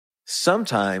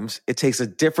Sometimes it takes a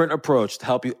different approach to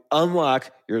help you unlock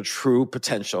your true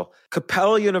potential.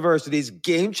 Capella University's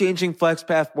game-changing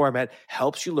FlexPath format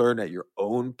helps you learn at your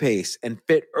own pace and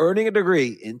fit earning a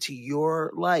degree into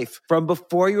your life. From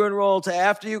before you enroll to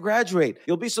after you graduate,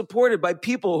 you'll be supported by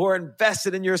people who are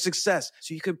invested in your success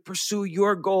so you can pursue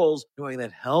your goals knowing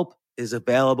that help is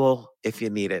available if you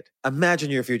need it. Imagine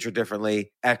your future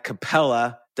differently at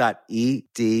capella.edu.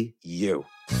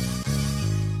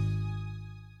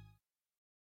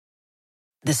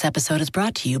 This episode is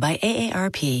brought to you by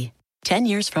AARP. 10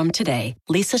 years from today,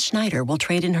 Lisa Schneider will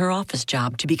trade in her office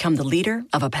job to become the leader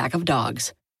of a pack of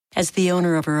dogs. As the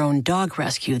owner of her own dog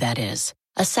rescue, that is.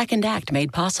 A second act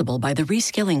made possible by the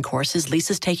reskilling courses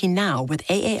Lisa's taking now with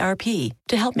AARP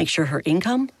to help make sure her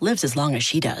income lives as long as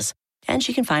she does. And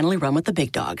she can finally run with the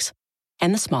big dogs.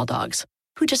 And the small dogs,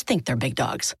 who just think they're big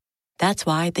dogs. That's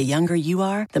why the younger you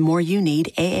are, the more you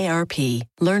need AARP.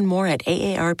 Learn more at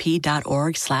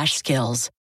aarp.org/skills.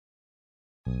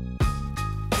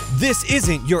 This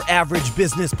isn't your average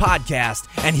business podcast,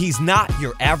 and he's not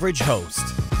your average host.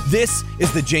 This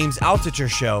is the James Altucher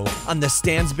Show on the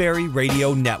Stansberry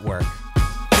Radio Network.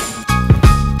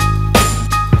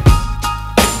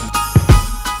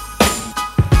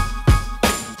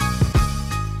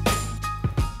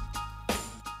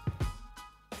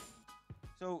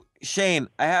 So Shane,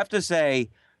 I have to say,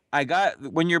 I got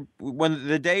when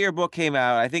the day your book came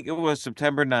out, I think it was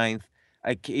September 9th.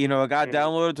 I got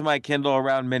downloaded to my Kindle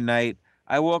around midnight.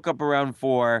 I woke up around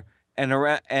 4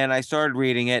 and I started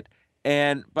reading it.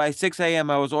 And by 6 a.m.,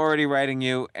 I was already writing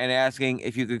you and asking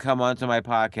if you could come onto my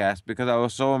podcast because I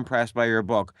was so impressed by your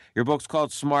book. Your book's called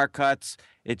Smartcuts.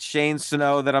 It's Shane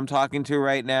Snow that I'm talking to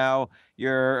right now.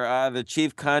 You're the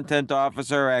chief content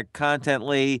officer at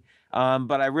Contently.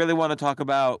 But I really want to talk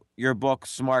about your book,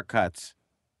 Smartcuts.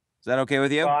 Is that okay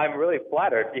with you? Well, I'm really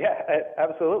flattered. Yeah,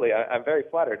 absolutely. I'm very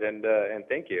flattered, and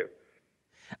thank you.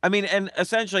 I mean, and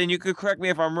essentially, and you could correct me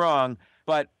if I'm wrong,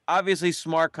 but obviously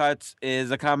Smartcuts is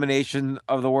a combination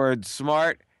of the words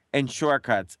smart and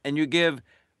shortcuts. And you give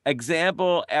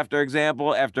example after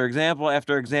example after example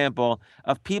after example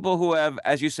of people who have,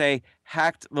 as you say,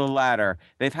 hacked the ladder.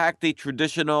 They've hacked the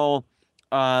traditional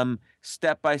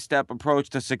step-by-step approach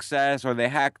to success, or they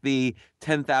hack the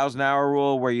 10,000-hour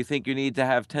rule where you think you need to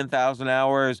have 10,000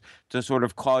 hours to sort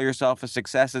of call yourself a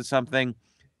success at something.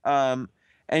 And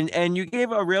you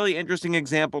gave a really interesting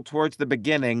example towards the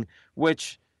beginning,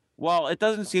 which, while it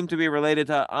doesn't seem to be related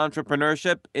to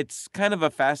entrepreneurship, it's kind of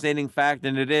a fascinating fact,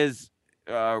 and it is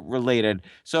related.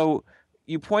 So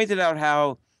you pointed out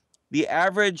how the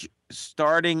average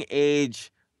starting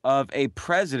age of a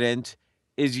president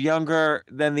is younger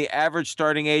than the average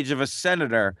starting age of a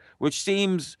senator, which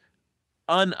seems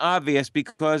unobvious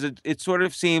because it sort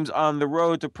of seems on the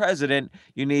road to president,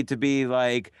 you need to be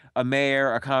like a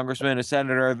mayor, a congressman, a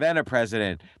senator, then a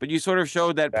president. But you sort of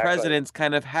showed that Exactly. Presidents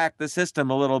kind of hack the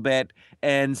system a little bit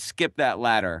and skip that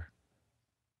ladder.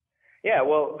 Yeah,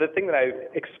 well, the thing that I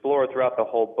explore throughout the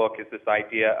whole book is this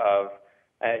idea of,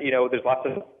 there's lots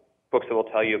of books that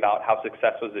will tell you about how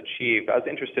success was achieved. I was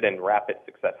interested in rapid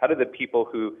success. How did the people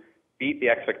who beat the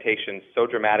expectations so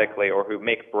dramatically or who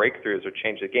make breakthroughs or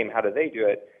change the game, how do they do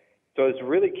it? So I was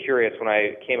really curious when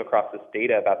I came across this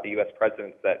data about the U.S.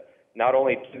 presidents that not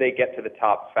only do they get to the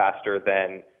top faster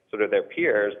than sort of their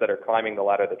peers that are climbing the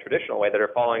ladder the traditional way, that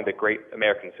are following the great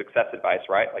American success advice,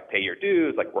 right? Like pay your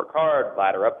dues, like work hard,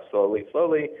 ladder up slowly.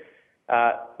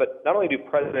 But not only do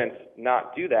presidents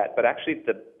not do that, but actually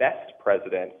the best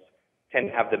presidents tend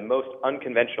to have the most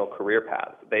unconventional career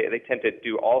paths. They tend to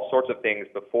do all sorts of things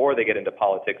before they get into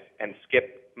politics and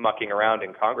skip mucking around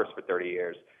in Congress for 30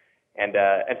 years. And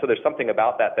so there's something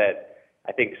about that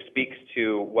I think speaks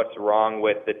to what's wrong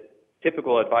with the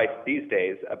typical advice these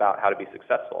days about how to be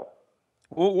successful.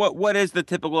 Well, what is the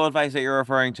typical advice that you're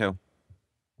referring to?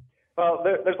 Well,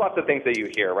 there's lots of things that you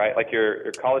hear, right? Like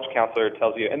your college counselor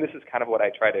tells you, and this is kind of what I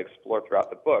try to explore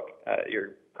throughout the book.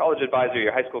 Your college advisor,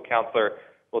 your high school counselor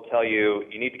will tell you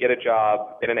you need to get a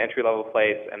job, get an entry-level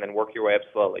place, and then work your way up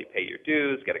slowly. Pay your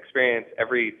dues, get experience.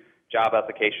 Every job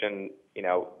application,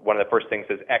 one of the first things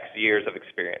is X years of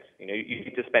experience. You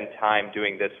need to spend time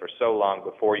doing this for so long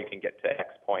before you can get to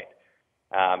X point.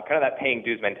 Kind of that paying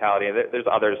dues mentality. There's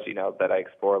others, that I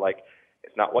explore, like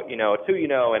it's not what you know, it's who you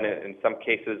know, and in some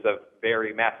cases of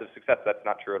very massive success, that's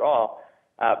not true at all.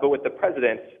 But with the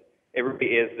presidents, it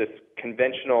really is this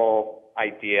conventional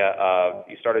idea of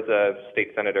you start as a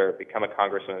state senator, become a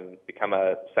congressman, become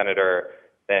a senator,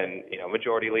 then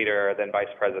majority leader, then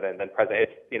vice president, then president.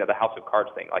 It's the House of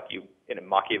Cards thing, like you in a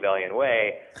Machiavellian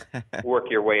way work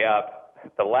your way up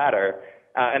the ladder.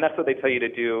 And that's what they tell you to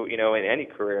do, in any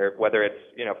career, whether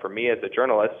it's, for me as a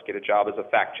journalist, get a job as a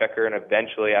fact checker and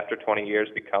eventually after 20 years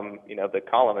become, the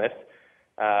columnist,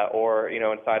 or,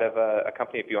 inside of a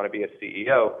company if you want to be a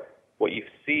CEO. What you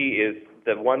see is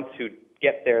the ones who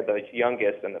get there the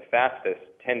youngest and the fastest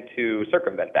tend to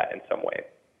circumvent that in some way.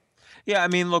 Yeah, I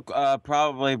mean, look,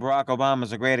 probably Barack Obama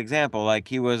is a great example. Like,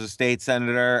 he was a state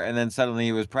senator and then suddenly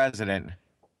he was president.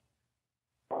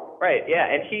 Right. Yeah.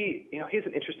 And he's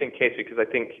an interesting case because I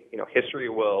think, history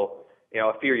will,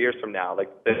 a few years from now,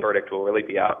 like the verdict will really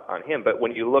be out on him. But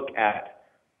when you look at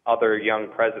other young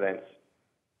presidents,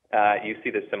 you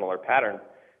see this similar pattern.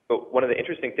 But one of the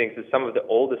interesting things is some of the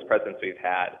oldest presidents we've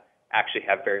had actually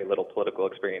have very little political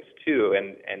experience too,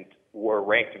 and were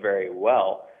ranked very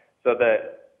well. So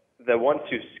the ones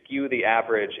who skew the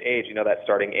average age, that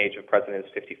starting age of president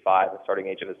is 55, the starting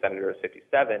age of a senator is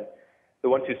 57. The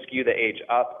ones who skew the age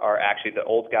up are actually the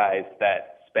old guys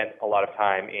that spent a lot of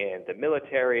time in the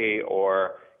military,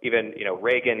 or even,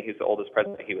 Reagan, he's the oldest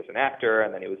president, he was an actor,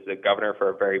 and then he was the governor for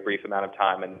a very brief amount of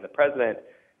time, and the president.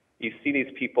 You see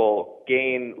these people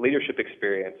gain leadership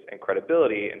experience and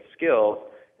credibility and skills,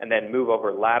 and then move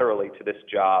over laterally to this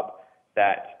job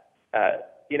that,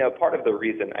 part of the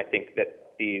reason I think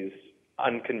that these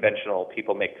unconventional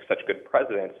people make such good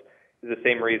presidents is the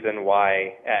same reason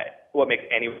why what makes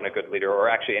anyone a good leader, or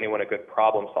actually anyone a good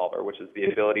problem solver, which is the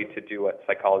ability to do what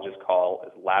psychologists call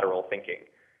as lateral thinking,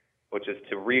 which is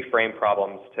to reframe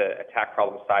problems, to attack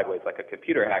problems sideways like a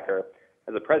computer hacker.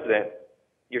 As a president,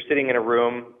 you're sitting in a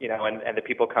room, and the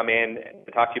people come in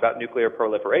to talk to you about nuclear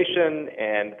proliferation,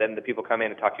 and then the people come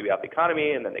in and talk to you about the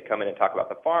economy, and then they come in and talk about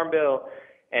the farm bill,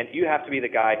 and you have to be the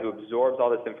guy who absorbs all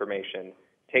this information,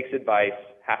 takes advice,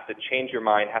 has to change your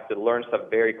mind, has to learn stuff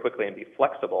very quickly and be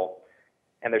flexible.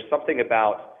 And there's something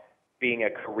about being a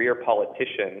career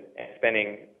politician and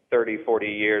spending 30, 40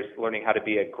 years learning how to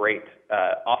be a great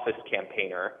office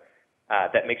campaigner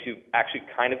that makes you actually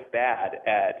kind of bad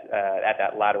at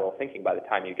that lateral thinking by the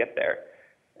time you get there.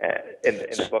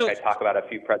 In the book, I talk about a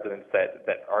few presidents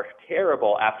that are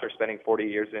terrible after spending 40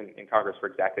 years in Congress for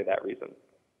exactly that reason.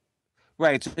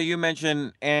 Right. So you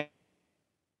mentioned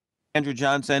Andrew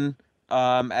Johnson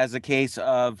as a case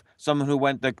of someone who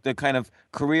went the kind of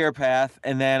career path,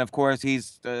 and then, of course,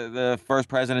 he's the first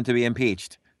president to be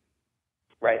impeached.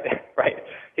 Right.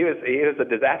 He was a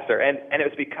disaster, and it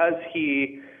was because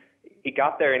he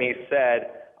got there and he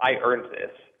said, "I earned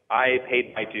this. I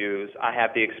paid my dues. I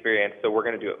have the experience, so we're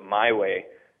going to do it my way."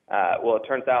 Well, it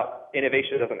turns out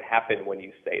innovation doesn't happen when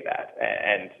you say that,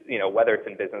 and whether it's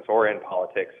in business or in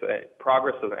politics,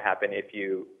 progress doesn't happen if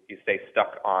you stay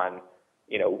stuck on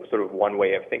sort of one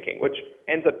way of thinking, which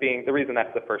ends up being the reason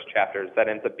that's the first chapter. Is that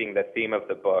ends up being the theme of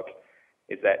the book.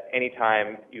 Is that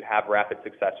anytime you have rapid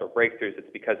success or breakthroughs, it's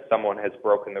because someone has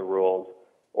broken the rules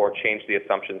or changed the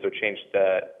assumptions or changed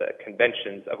the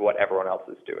conventions of what everyone else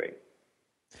is doing.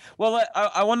 Well,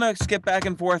 I want to skip back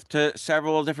and forth to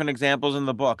several different examples in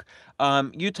the book.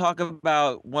 You talk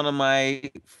about one of my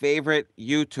favorite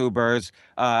YouTubers,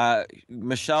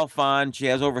 Michelle Phan. She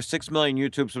has over 6 million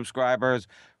YouTube subscribers.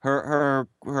 Her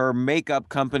makeup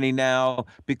company now,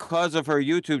 because of her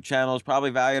YouTube channel, is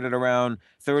probably valued at around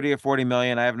 30 or 40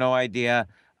 million. I have no idea.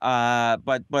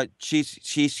 But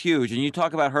she's huge. And you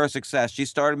talk about her success. She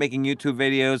started making YouTube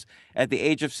videos at the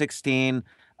age of 16.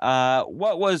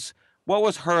 What was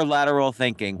her lateral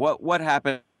thinking? What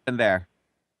happened there?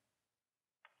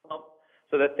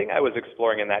 So the thing I was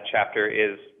exploring in that chapter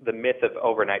is the myth of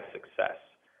overnight success,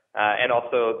 and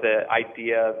also the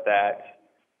idea that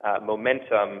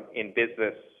momentum in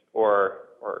business or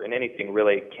in anything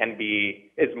really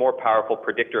is more powerful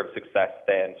predictor of success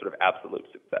than sort of absolute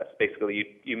success.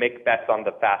 Basically, you make bets on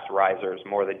the fast risers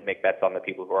more than you make bets on the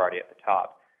people who are already at the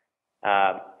top.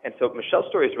 And so Michelle's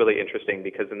story is really interesting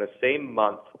because in the same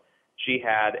month, she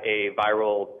had a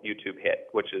viral YouTube hit,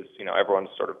 which is, everyone's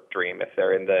sort of dream if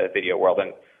they're in the video world,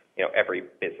 and, every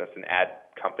business and ad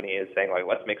company is saying, like,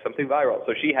 let's make something viral.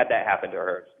 So she had that happen to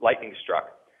her. Lightning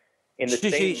struck. In the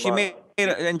same month,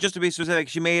 and just to be specific,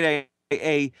 she made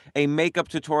a makeup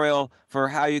tutorial for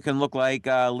how you can look like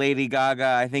Lady Gaga,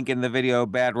 I think, in the video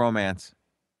Bad Romance.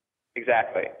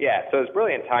 Exactly. Yeah. So it was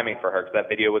brilliant timing for her because that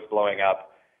video was blowing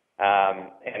up.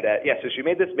 So she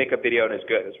made this makeup video and it's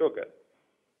good. It's real good.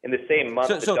 In the same month,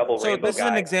 the double rainbow guy. So this is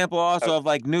an example also of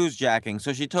like newsjacking.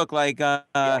 So she took like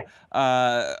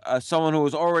someone who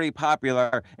was already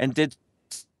popular and did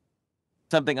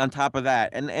something on top of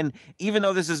that. And even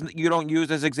though you don't use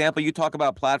this example, you talk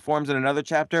about platforms in another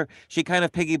chapter. She kind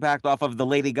of piggybacked off of the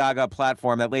Lady Gaga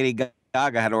platform that Lady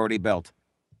Gaga had already built.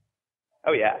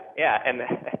 Oh yeah, and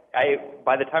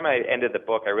by the time I ended the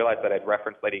book, I realized that I'd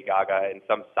referenced Lady Gaga in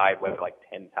some side web like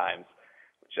 10 times,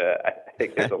 which I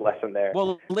think there's a lesson there.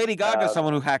 Well, Lady Gaga is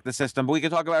someone who hacked the system, but we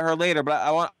can talk about her later. But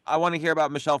I want to hear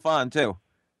about Michelle Phan too.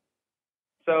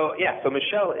 So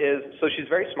Michelle she's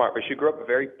very smart, but she grew up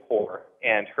very poor,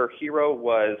 and her hero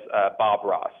was Bob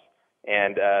Ross,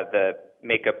 and the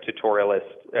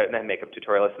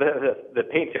the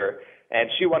painter, and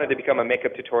she wanted to become a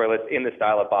makeup tutorialist in the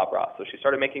style of Bob Ross. So she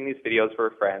started making these videos for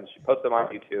her friends. She posted them on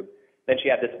YouTube. Then she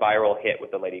had this viral hit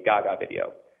with the Lady Gaga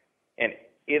video. And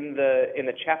in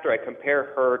the chapter, I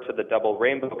compare her to the double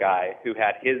rainbow guy who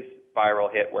had his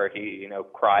viral hit where he,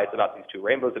 cries about these two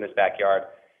rainbows in his backyard.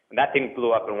 And that thing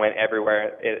blew up and went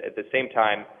everywhere at the same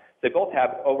time. They both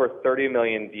have over 30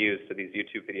 million views to these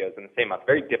YouTube videos in the same month,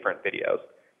 very different videos.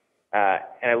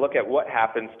 And I look at what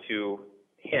happens to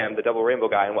him, the double rainbow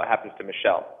guy, and what happens to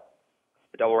Michelle.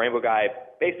 The double rainbow guy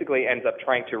basically ends up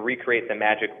trying to recreate the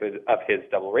magic of his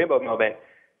double rainbow moment,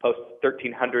 posts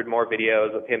 1,300 more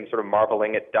videos of him sort of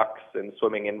marveling at ducks and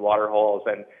swimming in water holes,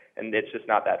 and it's just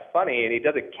not that funny, and he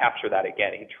doesn't capture that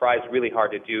again. He tries really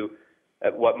hard to do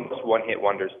what most one-hit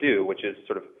wonders do, which is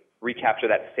sort of recapture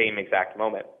that same exact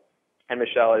moment. And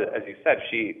Michelle, as you said,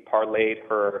 she parlayed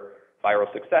her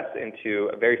viral success into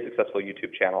a very successful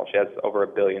YouTube channel. She has over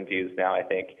 1 billion views now, I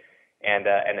think, and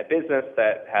a business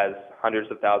that has hundreds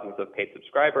of thousands of paid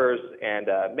subscribers, and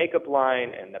a makeup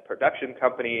line, and a production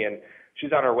company, and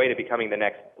she's on her way to becoming the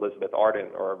next Elizabeth Arden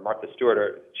or Martha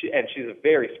Stewart, and she's a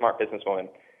very smart businesswoman.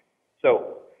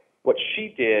 So what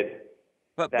she did.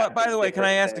 But by the way, can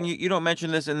I ask? And you don't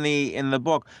mention this in the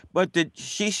book, but did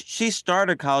she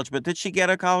started college? But did she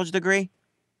get a college degree?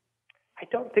 I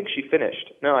don't think she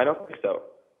finished. No, I don't think so.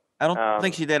 I don't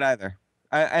think she did either.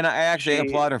 I actually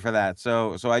applaud her for that.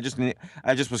 So I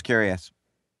just was curious.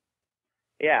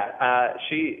 Yeah,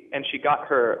 she got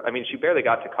her. I mean, she barely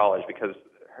got to college because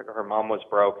her mom was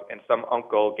broke, and some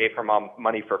uncle gave her mom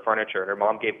money for furniture, and her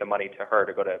mom gave the money to her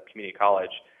to go to community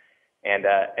college. And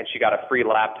she got a free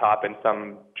laptop and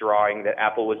some drawing that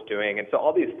Apple was doing, and so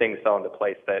all these things fell into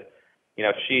place that,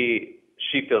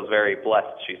 she feels very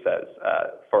blessed, she says,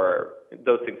 for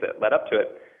those things that led up to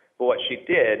it. But what she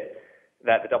did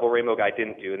that the double rainbow guy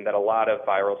didn't do, and that a lot of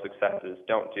viral successes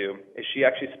don't do, is she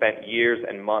actually spent years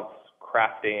and months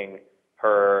crafting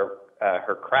her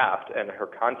craft and her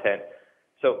content.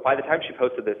 So by the time she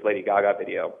posted this Lady Gaga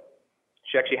video,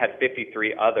 she actually had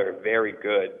 53 other very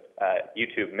good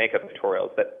YouTube makeup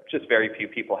tutorials that just very few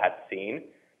people had seen.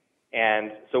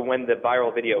 And so when the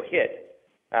viral video hit,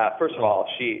 first of all,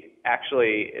 she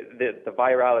actually, the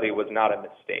virality was not a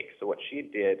mistake. So what she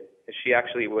did is she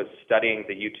actually was studying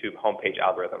the YouTube homepage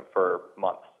algorithm for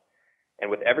months. And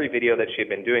with every video that she had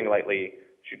been doing lately,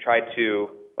 she tried to,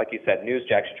 like you said,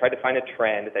 newsjack, she tried to find a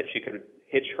trend that she could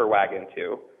hitch her wagon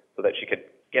to so that she could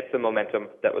get some momentum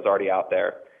that was already out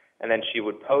there. And then she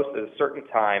would post at a certain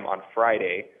time on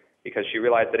Friday, because she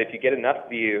realized that if you get enough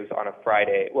views on a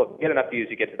Friday, well, you get enough views,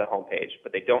 you get to the homepage,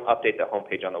 but they don't update the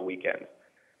homepage on the weekends.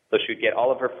 So she would get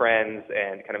all of her friends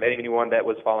and kind of anyone that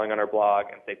was following on her blog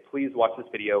and say, please watch this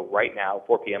video right now,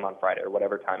 4 p.m. on Friday, or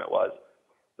whatever time it was,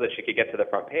 so that she could get to the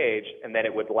front page, and then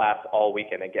it would last all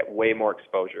weekend and get way more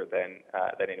exposure than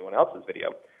anyone else's video.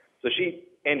 So she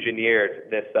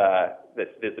engineered this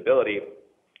visibility,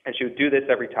 and she would do this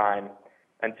every time,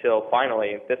 until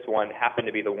finally this one happened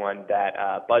to be the one that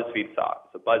BuzzFeed saw.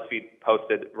 So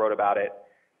BuzzFeed wrote about it,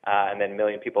 and then 1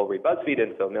 million people read BuzzFeed,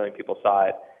 and so 1 million people saw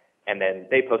it. And then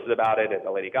they posted about it in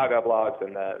the Lady Gaga blogs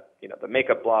and the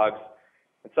makeup blogs.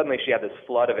 And suddenly she had this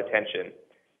flood of attention.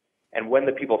 And when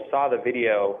the people saw the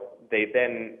video, they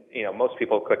then, most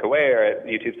people click away, or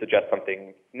YouTube suggests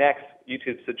something next.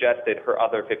 YouTube suggested her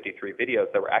other 53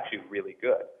 videos that were actually really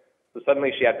good. So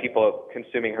suddenly she had people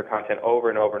consuming her content over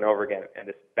and over and over again, and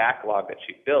this backlog that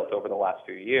she built over the last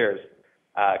few years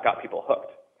got people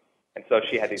hooked. And so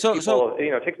she had these people,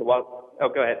 it takes a while. Oh,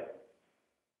 go ahead.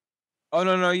 Oh,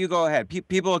 no, you go ahead.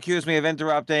 People accuse me of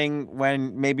interrupting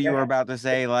when maybe you were about to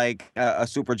say like a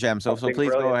super gem. So please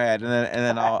brilliant. Go ahead, and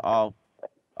then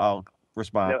I'll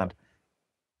respond.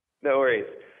 No worries.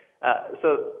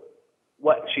 So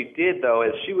what she did though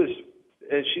is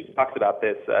she talked about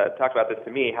this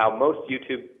to me, how most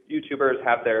YouTubers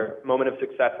have their moment of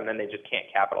success and then they just can't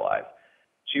capitalize.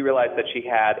 She realized that she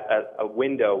had a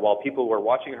window while people were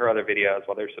watching her other videos,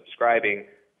 while they're subscribing,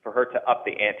 for her to up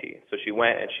the ante. So she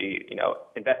went and she,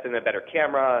 invested in a better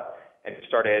camera and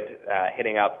started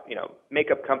hitting up,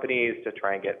 makeup companies to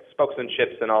try and get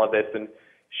spokesmanships and all of this. And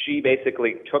she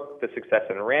basically took the success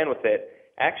and ran with it,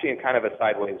 actually in kind of a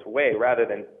sideways way, rather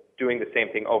than doing the same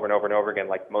thing over and over and over again,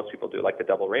 like most people do, like the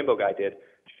Double Rainbow guy did.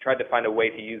 She tried to find a way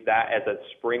to use that as a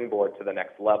springboard to the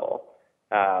next level.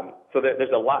 So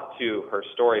there's a lot to her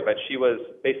story, but she was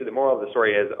basically, the moral of the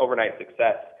story is overnight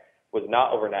success was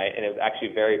not overnight, and it was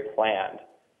actually very planned.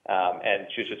 And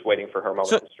she was just waiting for her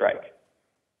moment to strike.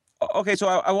 Okay, so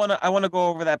I want to go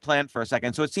over that plan for a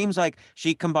second. So it seems like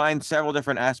she combined several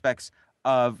different aspects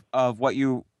of what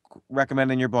you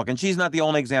recommend in your book, and she's not the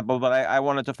only example, but I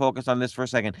wanted to focus on this for a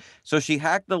second. So she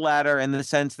hacked the ladder in the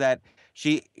sense that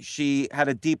she had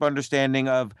a deep understanding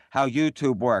of how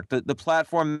YouTube worked, the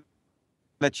platform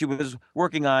that she was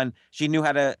working on. She knew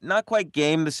how to not quite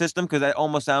game the system, because that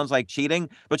almost sounds like cheating,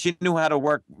 but she knew how to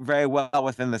work very well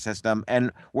within the system,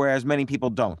 and whereas many people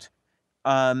don't.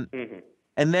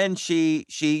 And then she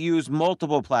used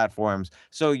multiple platforms.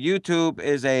 So YouTube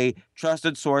is a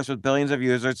trusted source with billions of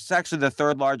users. It's actually the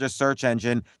third largest search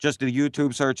engine, just the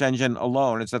YouTube search engine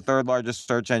alone. It's the third largest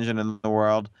search engine in the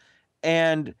world.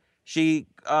 And she,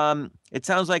 it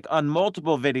sounds like on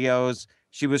multiple videos,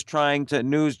 she was trying to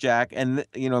newsjack, and,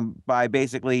 by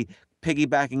basically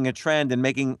piggybacking a trend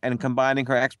and combining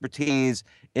her expertise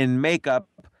in makeup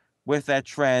with that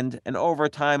trend. And over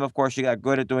time, of course, she got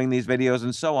good at doing these videos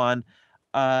and so on.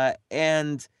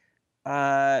 And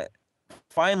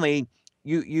finally,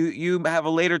 you have a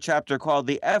later chapter called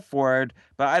the F word,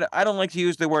 but I don't like to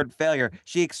use the word failure.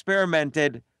 She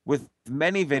experimented with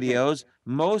many videos.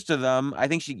 Most of them, I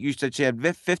think you said she had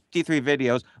 53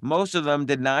 videos. Most of them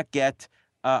did not get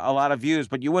a lot of views,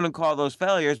 but you wouldn't call those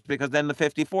failures, because then the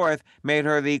 54th made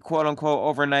her the quote unquote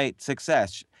overnight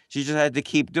success. She just had to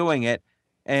keep doing it.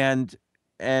 And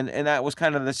that was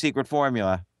kind of the secret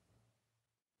formula.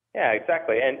 Yeah,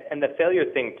 exactly. And the failure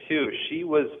thing too, she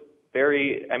was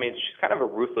she's kind of a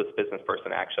ruthless business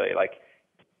person, actually. Like,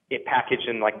 it packaged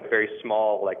in like a very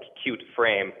small, like cute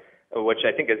frame, which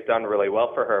I think has done really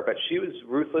well for her. But she was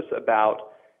ruthless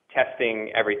about testing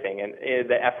everything. And in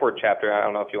the F word chapter, I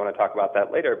don't know if you want to talk about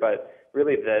that later, but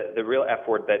really the real F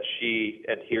word that she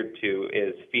adhered to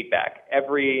is feedback.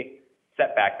 Every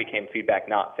setback became feedback,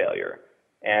 not failure.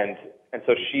 And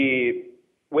so she,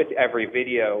 with every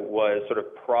video, was sort of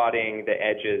prodding the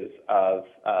edges of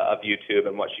YouTube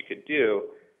and what she could do,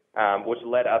 which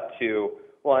led up to,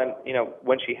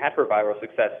 when she had her viral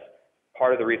success,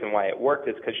 part of the reason why it worked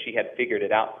is because she had figured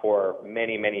it out for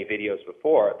many, many videos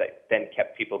before that then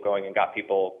kept people going and got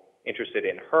people interested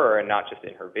in her and not just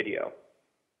in her video.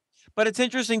 But it's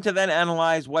interesting to then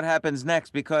analyze what happens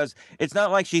next, because it's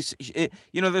not like there's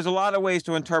a lot of ways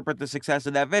to interpret the success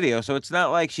of that video. So it's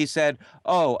not like she said,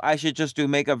 oh, I should just do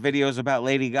makeup videos about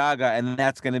Lady Gaga, and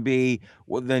that's going to be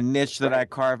the niche that I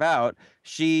carve out.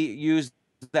 She used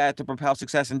that to propel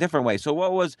success in different ways. So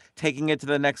what was taking it to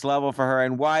the next level for her,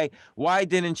 and why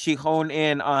didn't she hone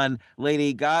in on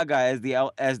Lady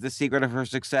Gaga as the secret of her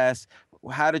success?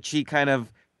 How did she kind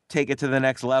of take it to the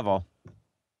next level?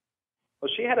 Well,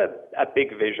 she had a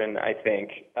big vision, I think,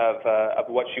 of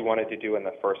what she wanted to do in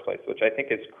the first place, which I think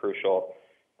is crucial.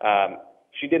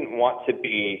 She didn't want to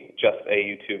be just a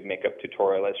YouTube makeup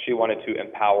tutorialist. She wanted to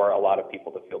empower a lot of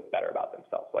people to feel better about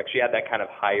themselves. Like, she had that kind of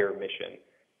higher mission.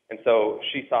 And so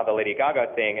she saw the Lady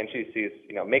Gaga thing, and she sees,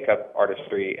 makeup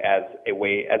artistry as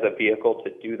a vehicle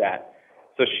to do that.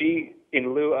 So she,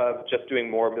 in lieu of just doing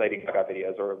more Lady Gaga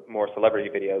videos or more celebrity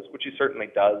videos, which she certainly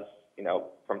does,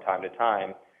 from time to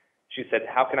time, she said,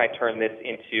 how can I turn this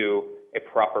into a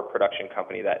proper production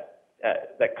company that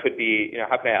could be,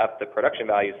 how can I up the production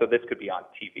value so this could be on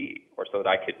TV, or so that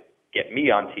I could get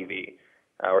me on TV,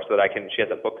 or so that she has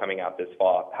a book coming out this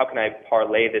fall. How can I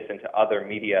parlay this into other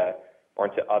media or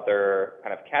into other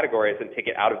kind of categories and take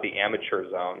it out of the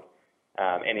amateur zone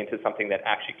and into something that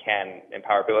actually can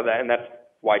empower people? And that's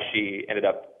why she ended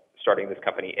up starting this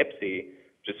company, Ipsy,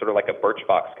 which is sort of like a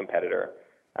Birchbox competitor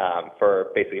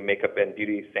for basically makeup and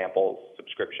beauty samples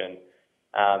subscription.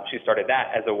 She started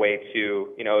that as a way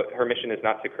to, her mission is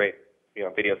not to create,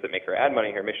 videos that make her ad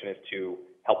money. Her mission is to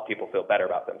help people feel better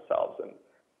about themselves.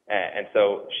 And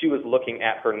so she was looking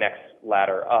at her next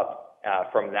ladder up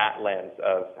from that lens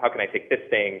of, how can I take this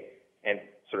thing and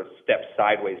sort of step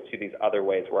sideways to these other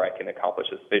ways where I can accomplish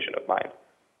this vision of mine.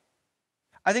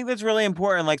 I think that's really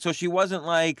important. Like, so she wasn't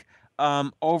like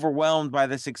overwhelmed by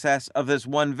the success of this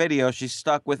one video. She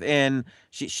stuck within.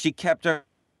 She kept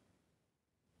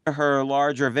her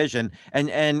larger vision,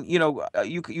 and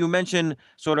you mentioned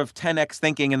sort of 10x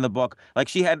thinking in the book. Like,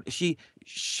 she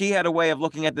had a way of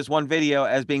looking at this one video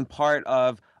as being part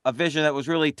of a vision that was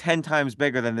really 10 times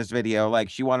bigger than this video.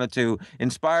 Like, she wanted to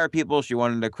inspire people. She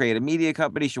wanted to create a media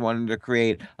company. She wanted to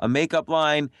create a makeup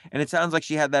line. And it sounds like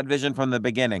she had that vision from the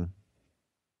beginning.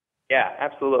 Yeah,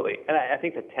 absolutely. And I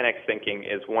think that 10X thinking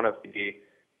is one of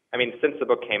since the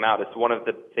book came out, it's one of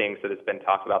the things that has been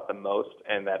talked about the most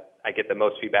and that I get the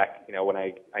most feedback, when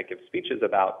I give speeches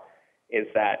about, is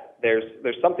that there's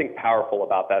something powerful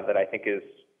about that I think is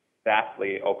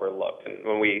vastly overlooked. And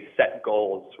when we set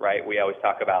goals, right, we always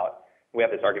talk about, we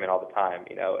have this argument all the time,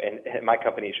 in my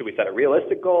company, should we set a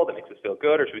realistic goal that makes us feel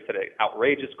good, or should we set an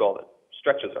outrageous goal that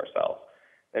stretches ourselves?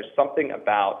 There's something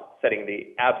about setting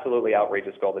the absolutely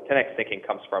outrageous goal. The 10X thinking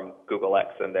comes from Google X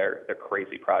and their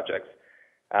crazy projects.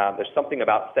 There's something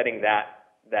about setting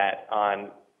that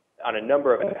on a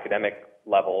number of academic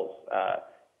levels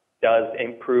does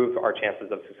improve our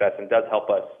chances of success and does help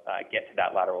us get to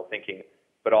that lateral thinking,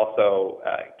 but also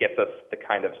gets us the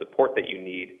kind of support that you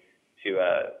need to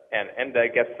and I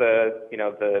guess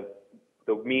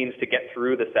the means to get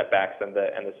through the setbacks and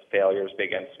the failures,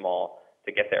 big and small,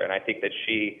 to get there. And I think that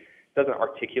she doesn't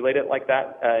articulate it like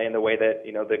that in the way that,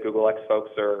 the Google X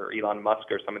folks or Elon Musk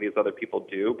or some of these other people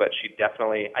do, but she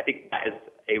definitely, I think that is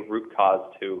a root cause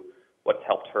to what's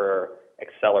helped her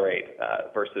accelerate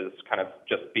versus kind of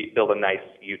just build a nice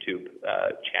YouTube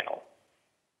channel.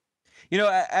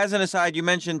 As an aside, you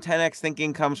mentioned 10X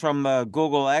thinking comes from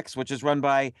Google X, which is run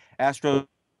by Astro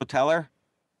Teller.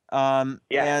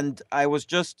 And I was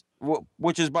just,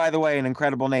 which is, by the way, an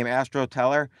incredible name, Astro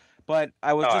Teller. But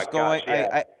I was going, gosh,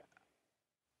 yeah.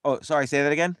 Oh, sorry, say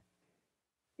that again?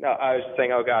 No, I was just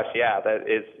saying, oh gosh, yeah,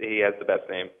 he has the best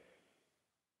name.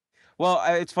 Well,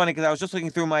 it's funny because I was just looking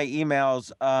through my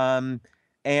emails, and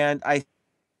I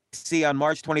see on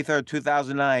March 23rd,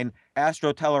 2009,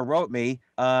 Astro Teller wrote me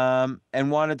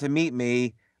and wanted to meet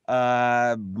me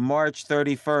March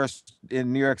 31st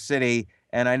in New York City,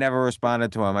 and I never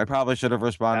responded to him. I probably should have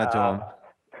responded to him.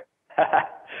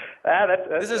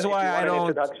 This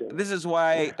is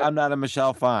why I'm not a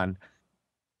Michelle Phan.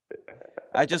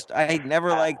 I never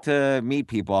like to meet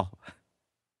people.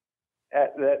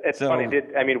 It's funny.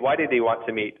 Why did he want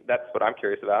to meet? That's what I'm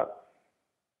curious about.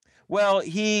 Well,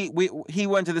 he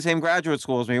went to the same graduate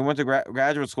school as me. We went to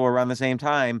graduate school around the same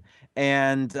time,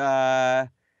 and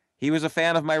he was a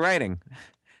fan of my writing,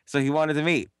 so he wanted to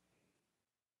meet.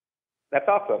 That's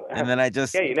awesome. And then I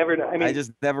just you never know. I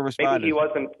just never responded.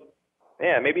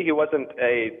 Maybe he wasn't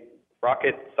a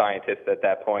rocket scientist at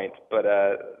that point, but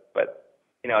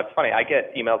it's funny. I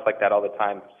get emails like that all the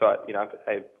time. So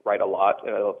I write a lot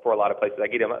for a lot of places. I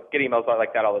get emails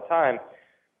like that all the time.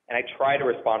 And I try to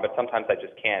respond, but sometimes I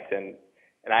just can't. And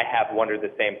I have wondered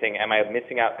the same thing. Am I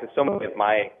missing out? Because so many of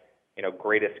my,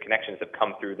 greatest connections have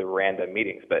come through the random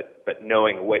meetings. But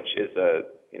knowing which is a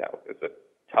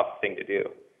tough thing to do.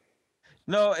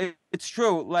 No, it's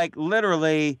true. Like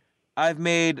literally, I've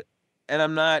made, and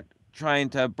I'm not trying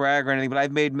to brag or anything, but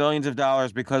I've made millions of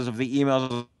dollars because of the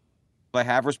emails I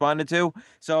have responded to.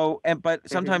 So, but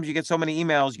sometimes you get so many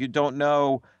emails, you don't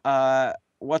know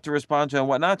what to respond to and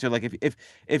what not to. Like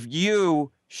if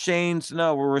you, Shane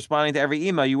Snow, were responding to every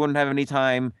email, you wouldn't have any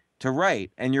time to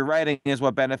write. And your writing is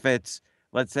what benefits,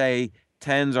 let's say,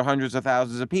 tens or hundreds of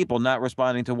thousands of people, not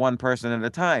responding to one person at a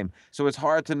time. So it's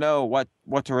hard to know what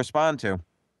to respond to.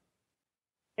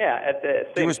 Yeah, at the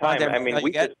same time,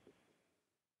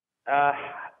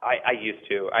 I used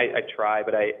to. I try,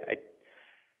 but I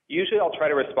usually I'll try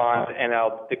to respond and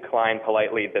I'll decline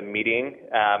politely the meeting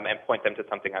and point them to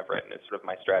something I've written. It's sort of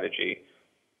my strategy.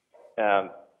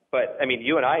 But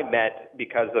you and I met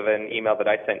because of an email that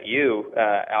I sent you.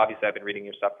 Obviously, I've been reading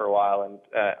your stuff for a while, and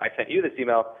I sent you this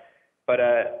email. But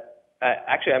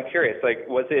actually, I'm curious. Like,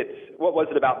 what was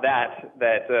it about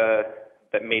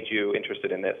that made you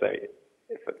interested in this?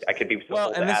 I could be so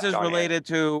well, and this is related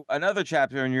to another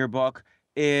chapter in your book.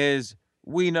 Is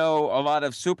we know a lot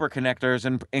of super connectors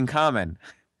in common.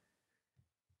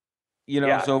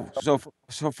 Yeah. So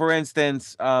for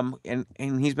instance, and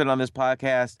he's been on this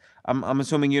podcast. I'm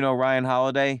assuming you know Ryan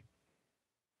Holiday.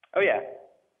 Oh yeah,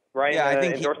 Ryan. Yeah,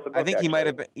 endorsed the book, I think he might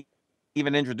have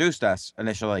even introduced us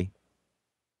initially.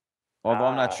 Although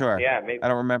I'm not sure. Yeah, maybe. I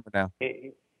don't remember now.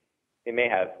 He may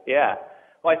have. Yeah.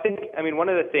 Well, I think one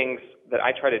of the things that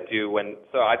I try to do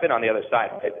so I've been on the other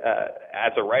side, right?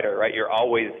 As a writer, right? You're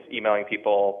always emailing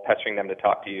people, pestering them to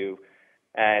talk to you,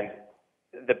 and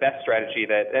the best strategy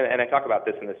and I talk about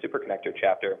this in the Super Connector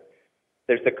chapter.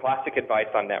 There's the classic advice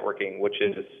on networking, which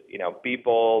is be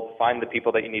bold, find the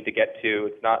people that you need to get to.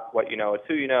 It's not what you know, it's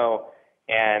who you know,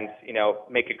 and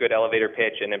make a good elevator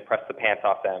pitch and impress the pants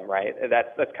off them, right?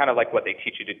 That's kind of like what they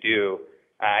teach you to do.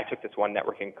 I took this one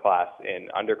networking class in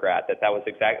undergrad that was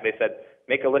exactly, they said,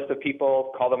 make a list of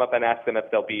people, call them up and ask them if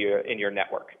they'll be in your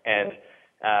network. And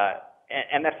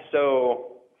that's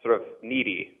so sort of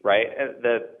needy, right?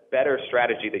 The better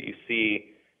strategy that you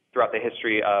see throughout the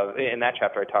history of, in that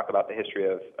chapter, I talk about the history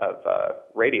of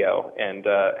radio and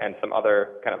some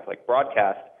other kind of like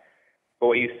broadcast. But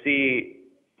what you see,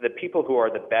 the people who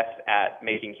are the best at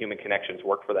making human connections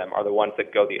work for them are the ones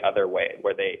that go the other way,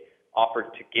 where they offer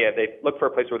to give. They look for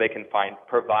a place where they can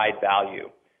provide value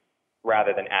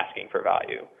rather than asking for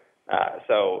value.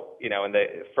 So,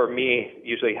 for me,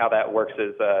 usually how that works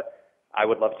is I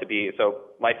would love to be,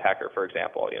 Lifehacker, for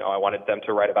example, I wanted them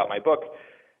to write about my book.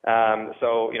 I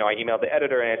emailed the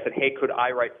editor and I said, hey, could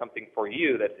I write something for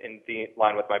you that's in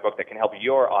line with my book that can help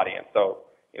your audience? So,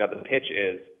 the pitch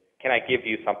is, can I give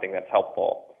you something that's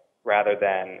helpful rather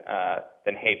than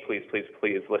hey, please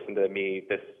listen to me,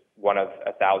 this one of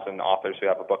 1,000 authors who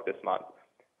have a book this month.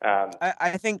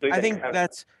 I think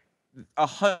that's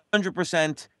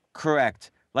 100%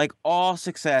 correct. Like all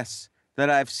success that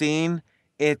I've seen,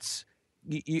 it's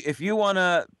if you want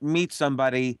to meet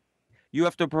somebody, you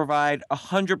have to provide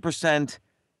 100%.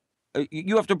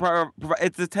 You have to provide.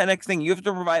 It's the 10x thing. You have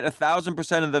to provide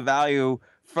 1,000% of the value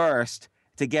first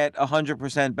to get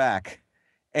 100% back,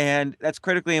 and that's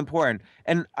critically important.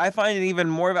 And I find an even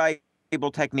more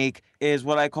valuable technique is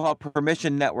what I call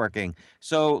permission networking.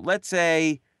 So let's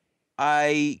say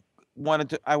I wanted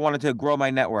to grow my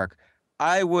network.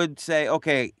 I would say,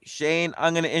 okay, Shane,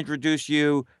 I'm going to introduce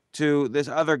you to this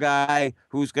other guy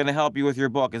who's going to help you with your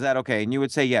book. Is that okay? And you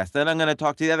would say yes. Then I'm going to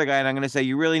talk to the other guy and I'm going to say,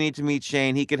 you really need to meet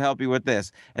Shane. He could help you with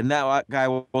this. And that guy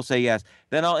will say yes.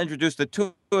 Then I'll introduce the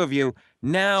two of you.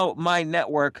 Now my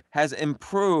network has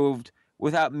improved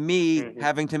without me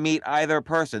having to meet either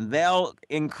person. They'll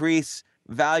increase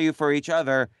value for each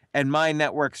other and my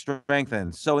network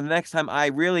strengthens. So the next time I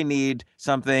really need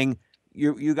something,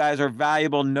 you guys are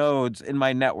valuable nodes in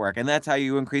my network. And that's how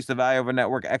you increase the value of a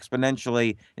network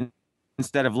exponentially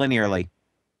instead of linearly.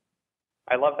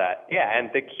 I love that. Yeah, and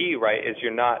the key, right, is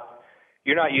you're not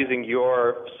using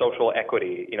your social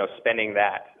equity, spending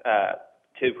that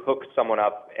to hook someone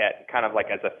up at kind of like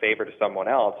as a favor to someone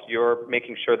else. You're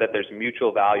making sure that there's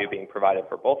mutual value being provided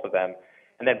for both of them,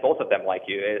 and then both of them like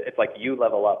you. It's like you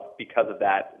level up because of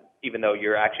that, even though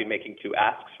you're actually making two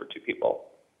asks for two people.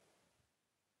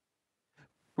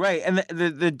 Right, and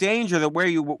the danger that where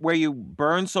you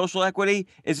burn social equity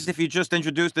is if you just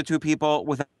introduce the two people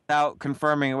without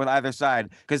confirming it with either side,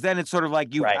 because then it's sort of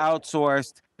like you've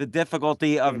outsourced the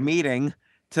difficulty of meeting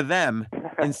to them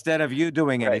instead of you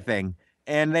doing anything.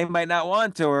 And they might not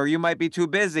want to, or you might be too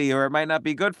busy, or it might not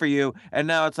be good for you. And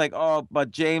now it's like, oh,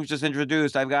 but James just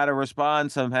introduced. I've got to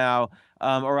respond somehow,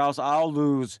 or else I'll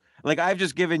lose. Like I've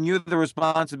just given you the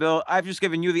responsibility. I've just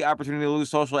given you the opportunity to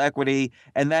lose social equity,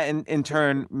 and that in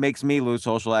turn makes me lose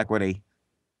social equity.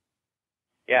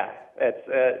 Yeah,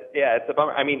 it's a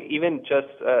bummer. I mean, even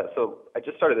just so I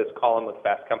just started this column with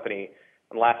Fast Company,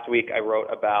 and last week I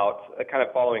wrote about kind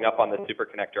of following up on the super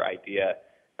connector idea.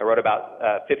 I wrote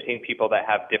about 15 people that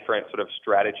have different sort of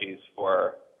strategies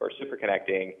for super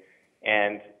connecting,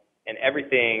 and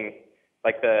everything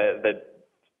like the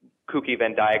kooky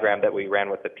Venn diagram that we ran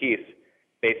with the piece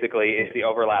basically is the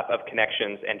overlap of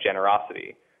connections and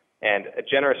generosity. And a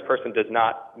generous person does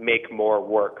not make more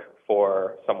work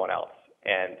for someone else.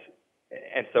 And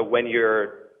so when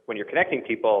you're connecting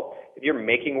people, if you're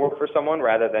making work for someone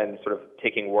rather than sort of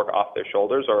taking work off their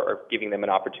shoulders or giving them an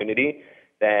opportunity,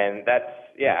 then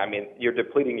you're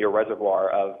depleting your reservoir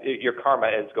of your karma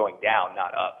is going down,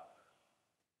 not up.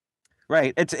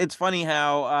 Right. It's funny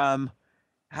how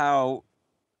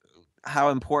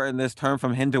important this term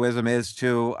from Hinduism is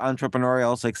to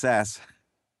entrepreneurial success.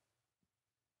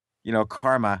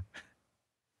 Karma.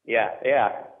 Yeah.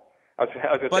 I was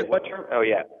going to say, what term? Oh,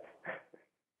 yeah.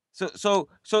 So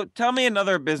tell me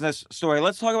another business story.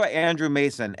 Let's talk about Andrew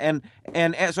Mason. And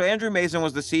so Andrew Mason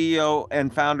was the CEO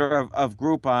and founder of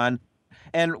Groupon.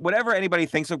 And whatever anybody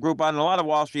thinks of Groupon, and a lot of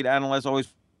Wall Street analysts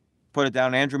always put it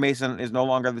down. Andrew Mason is no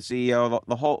longer the CEO.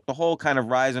 The whole kind of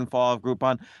rise and fall of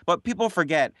Groupon. But people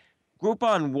forget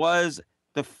Groupon was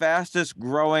the fastest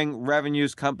growing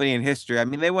revenues company in history. I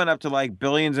mean, they went up to like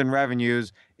billions in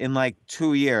revenues in like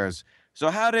 2 years. So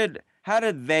how did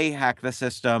they hack the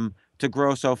system to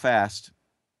grow so fast?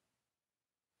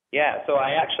 Yeah, so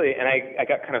I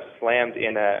got kind of slammed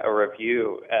in a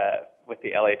review with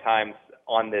the LA Times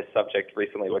on this subject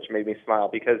recently, which made me smile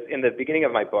because in the beginning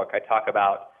of my book, I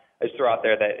just throw out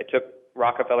there that it took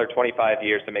Rockefeller 25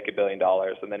 years to make $1 billion,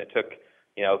 and then it took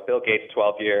Bill Gates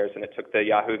 12 years, and it took the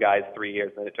Yahoo guys 3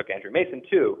 years, and then it took Andrew Mason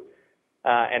 2.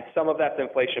 And some of that's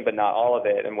inflation, but not all of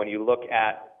it. And when you look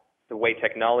at the way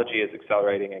technology is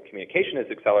accelerating and communication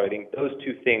is accelerating, those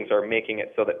two things are making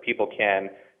it so that people can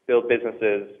build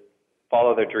businesses,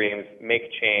 follow their dreams, make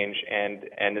change, and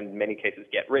in many cases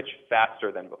get rich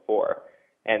faster than before.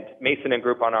 And Mason and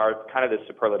Groupon are kind of the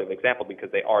superlative example because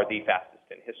they are the fastest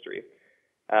in history.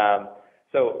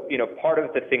 So, part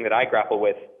of the thing that I grapple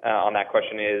with on that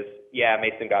question is,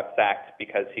 Mason got sacked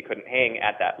because he couldn't hang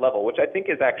at that level, which I think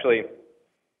is actually,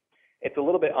 it's a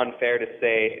little bit unfair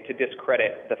to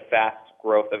discredit the fast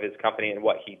growth of his company and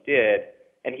what he did.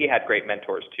 And he had great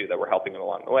mentors, too, that were helping him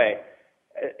along the way.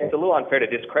 It's a little unfair to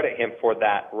discredit him for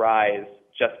that rise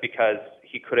just because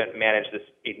he couldn't manage this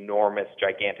enormous,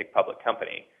 gigantic public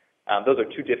company. Those are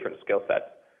two different skill sets.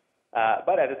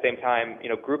 But at the same time,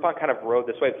 Groupon kind of rode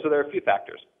this wave. So there are a few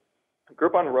factors.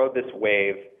 Groupon rode this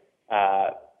wave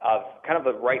of kind of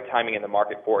the right timing in the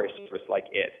market for a service like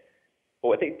it. But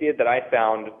what they did that I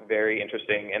found very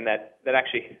interesting, and that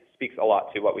actually speaks a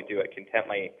lot to what we do at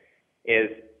Contently, is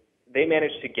they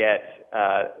managed to get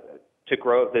to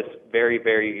grow this very,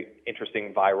 very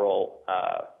interesting viral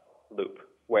loop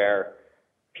where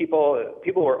people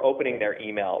were opening their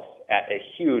emails at a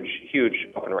huge, huge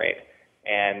open rate.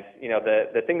 And,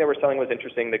 the thing they were selling was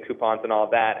interesting, the coupons and all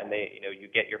of that, and you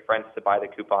get your friends to buy the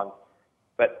coupons.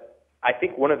 But I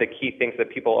think one of the key things that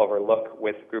people overlook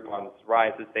with Groupon's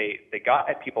rise is they got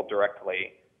at people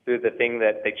directly through the thing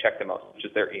that they check the most, which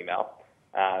is their email.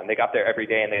 They got there every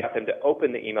day, and they got them to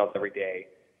open the emails every day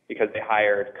because they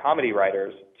hired comedy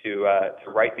writers to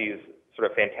write these sort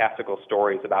of fantastical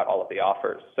stories about all of the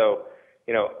offers. So,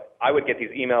 I would get these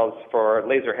emails for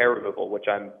laser hair removal, which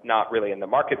I'm not really in the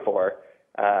market for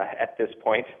at this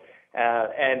point.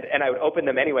 And I would open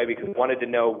them anyway because I wanted to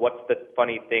know what's the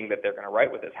funny thing that they're going to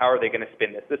write with this. How are they going to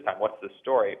spin this time? What's the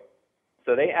story?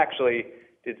 So they actually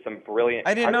did some brilliant.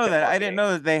 I didn't know that. I didn't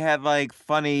know that they had like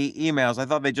funny emails. I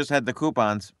thought they just had the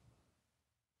coupons.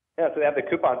 Yeah, so they have the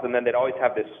coupons, and then they'd always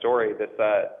have this story.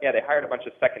 They hired a bunch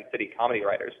of Second City comedy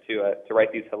writers to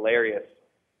write these hilarious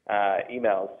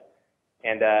emails.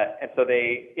 And so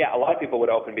a lot of people would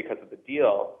open because of the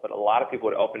deal, but a lot of people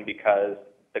would open because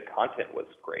the content was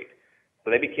great.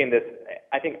 So they became this,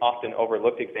 I think, often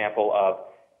overlooked example of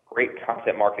great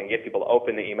content marketing, get people to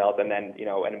open the emails, and then,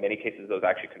 in many cases, those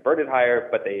actually converted higher,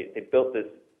 but they built this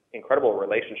incredible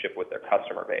relationship with their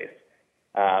customer base.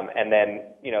 And then,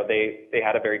 they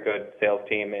had a very good sales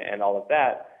team and all of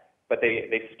that, but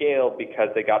they scaled because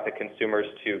they got the consumers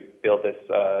to build this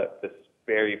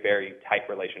very, very tight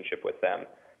relationship with them.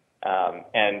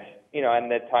 And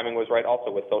the timing was right also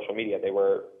with social media.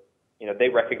 They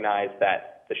recognized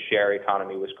that the share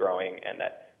economy was growing and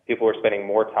that people were spending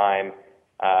more time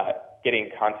getting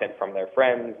content from their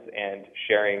friends and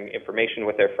sharing information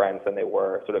with their friends than they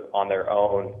were sort of on their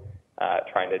own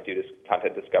trying to do this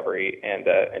content discovery and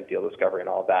deal discovery and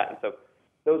all of that. And so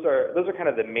those are kind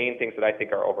of the main things that I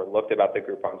think are overlooked about the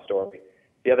Groupon story.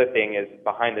 The other thing is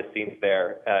behind the scenes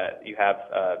there, you have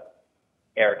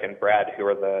Eric and Brad, who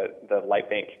are the Light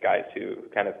Bank guys who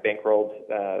kind of bankrolled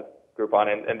Groupon,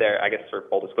 and they're, I guess, for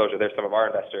full disclosure, they're some of our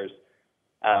investors.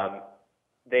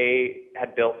 They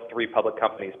had built 3 public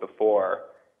companies before,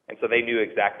 and so they knew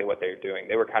exactly what they were doing.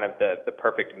 They were kind of the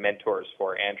perfect mentors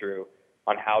for Andrew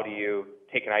on how do you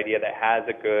take an idea that has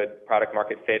a good product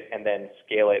market fit and then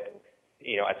scale it,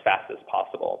 as fast as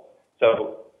possible.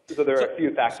 So there are a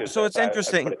few factors. So it's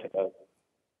interesting.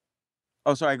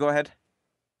 Oh, sorry. Go ahead.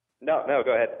 No,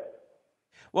 go ahead.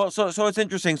 Well, so it's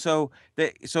interesting. So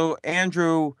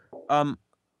Andrew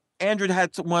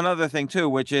had one other thing too,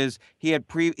 which is he had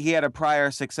a prior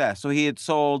success. So he had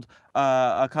sold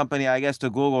a company, I guess, to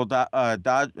Google. Not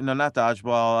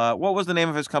Dodgeball. What was the name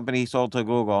of his company he sold to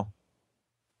Google?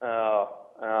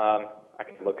 I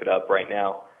can look it up right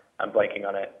now. I'm blanking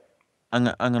on it. I'm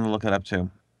going to look it up too.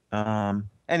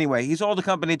 Anyway, he sold a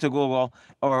company to Google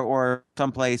or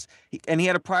someplace, and he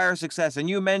had a prior success. And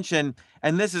you mentioned,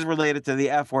 and this is related to the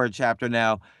F word chapter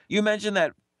now, you mentioned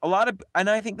that and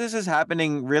I think this is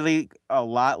happening really a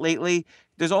lot lately.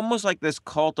 There's almost like this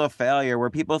cult of failure where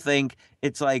people think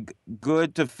it's like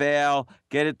good to fail,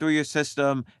 get it through your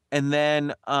system, and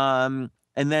then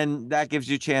that gives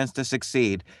you a chance to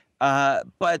succeed.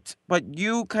 But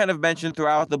you kind of mentioned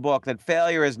throughout the book that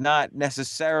failure is not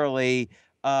necessarily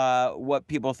what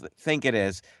people think it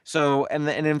is. So, and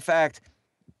in fact,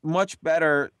 much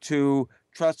better to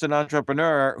trust an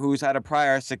entrepreneur who's had a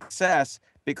prior success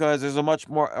because there's a much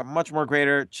more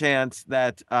greater chance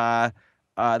that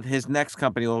his next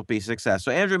company will be success.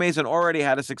 So Andrew Mason already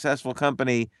had a successful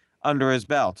company under his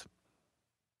belt.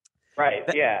 Right.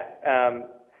 Yeah.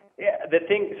 The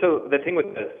thing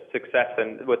with the success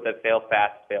and with the fail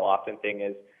fast, fail often thing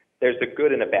is there's a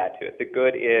good and a bad to it. The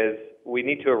good is we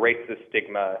need to erase the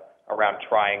stigma around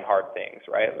trying hard things,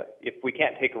 right? If we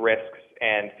can't take risks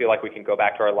and feel like we can go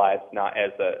back to our lives not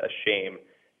as a shame,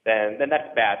 then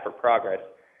that's bad for progress.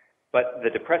 But the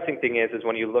depressing thing is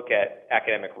when you look at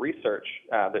academic research,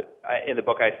 in the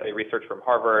book I study research from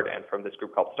Harvard and from this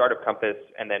group called Startup Compass,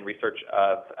 and then research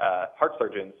of heart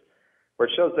surgeons, where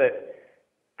it shows that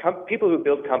people who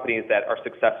build companies that are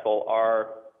successful are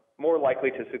more likely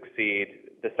to succeed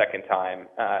the second time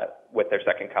with their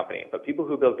second company. But people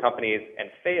who build companies and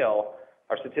fail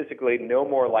are statistically no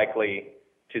more likely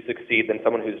to succeed than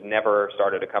someone who's never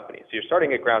started a company. So you're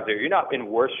starting at ground zero. You're not in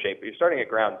worse shape, but you're starting at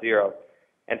ground zero.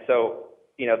 And so,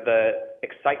 the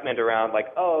excitement around like,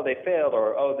 oh, they failed,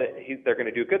 or oh, they're going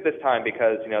to do good this time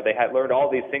because, they had learned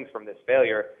all these things from this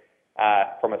failure,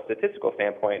 from a statistical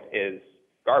standpoint is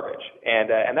garbage.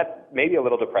 And that's maybe a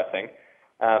little depressing.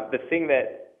 The thing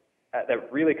that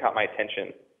really caught my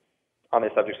attention on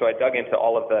this subject, so I dug into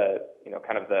all of the,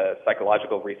 kind of the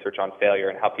psychological research on failure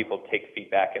and how people take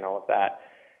feedback and all of that.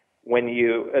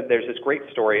 There's this great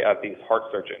story of these heart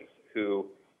surgeons who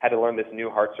had to learn this new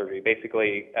heart surgery,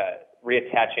 basically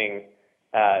reattaching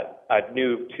a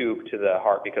new tube to the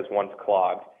heart because one's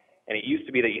clogged. And it used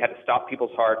to be that you had to stop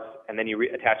people's hearts, and then you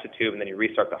attach the tube, and then you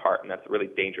restart the heart, and that's a really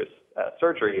dangerous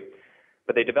surgery.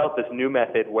 But they developed this new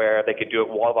method where they could do it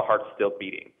while the heart's still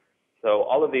beating. So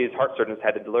all of these heart surgeons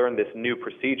had to learn this new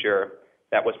procedure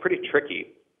that was pretty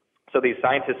tricky. So these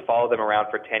scientists followed them around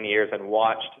for 10 years and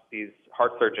watched these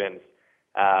heart surgeons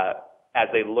as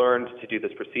they learned to do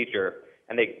this procedure.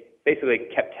 And they basically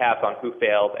kept tabs on who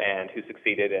failed and who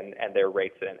succeeded and their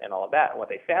rates and all of that. And what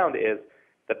they found is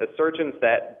that the surgeons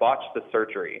that botched the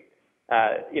surgery,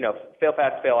 fail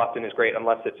fast, fail often is great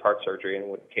unless it's heart surgery, in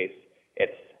which case it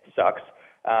sucks.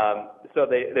 So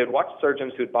they'd watch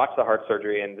surgeons who'd botched the heart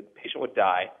surgery and the patient would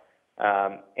die.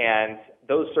 And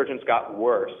those surgeons got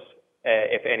worse,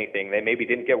 if anything. They maybe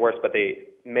didn't get worse, but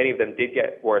many of them did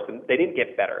get worse, and they didn't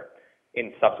get better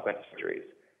in subsequent surgeries.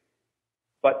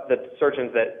 But the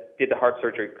surgeons that did the heart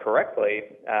surgery correctly,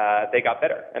 they got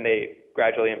better, and they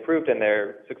gradually improved, and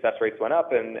their success rates went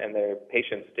up, and their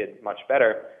patients did much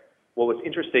better. What was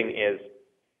interesting is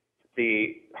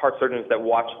the heart surgeons that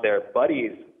watched their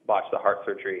buddies botch the heart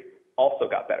surgery also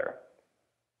got better.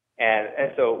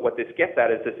 And so what this gets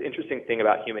at is this interesting thing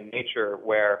about human nature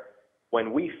where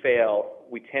when we fail,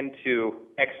 we tend to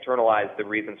externalize the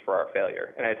reasons for our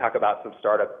failure. And I talk about some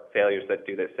startup failures that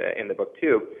do this in the book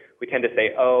too. We tend to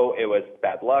say, oh, it was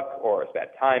bad luck, or it's bad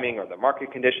timing, or the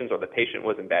market conditions, or the patient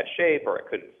was in bad shape, or it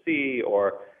couldn't see,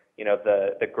 or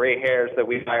the gray hairs that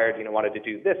we hired wanted to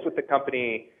do this with the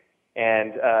company.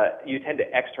 And you tend to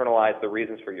externalize the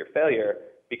reasons for your failure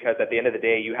because at the end of the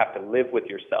day, you have to live with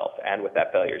yourself and with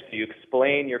that failure. So you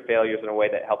explain your failures in a way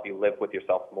that help you live with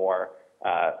yourself more.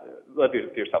 Live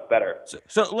with yourself better.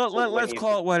 So let's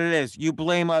call it what it is. You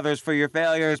blame others for your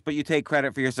failures, but you take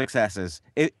credit for your successes.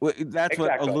 That's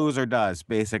what a loser does,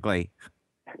 basically.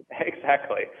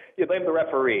 Exactly. You blame the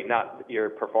referee, not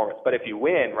your performance. But if you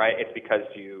win, right, it's because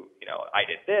I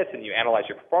did this, and you analyze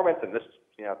your performance, and this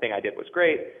thing I did was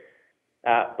great.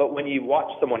 But when you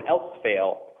watch someone else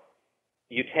fail,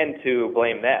 you tend to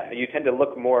blame them. You tend to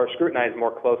scrutinize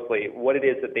more closely what it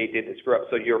is that they did to screw up.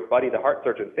 So your buddy, the heart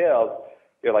surgeon, fails.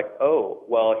 You're like, oh,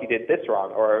 well, he did this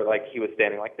wrong, or like he was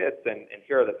standing like this, and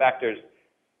here are the factors.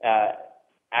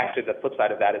 Actually, the flip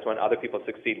side of that is when other people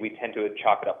succeed, we tend to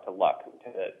chalk it up to luck,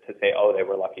 to say, oh, they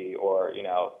were lucky, or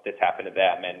this happened to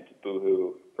them, and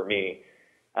boo-hoo for me.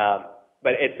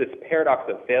 But it's this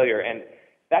paradox of failure, and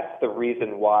that's the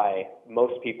reason why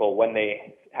most people, when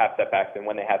they have setbacks and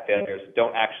when they have failures,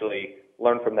 don't actually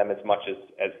learn from them as much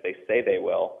as they say they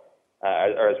will,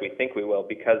 or as we think we will,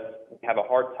 because we have a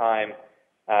hard time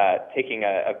taking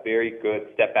a very good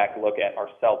step back look at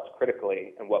ourselves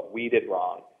critically and what we did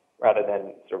wrong, rather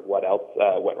than sort of what else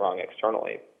went wrong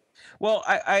externally. Well,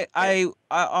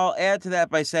 I'll add to that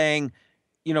by saying,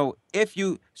 if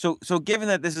you so given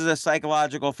that this is a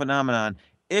psychological phenomenon,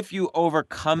 if you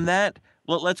overcome that,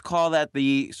 let's call that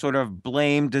the sort of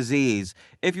blame disease.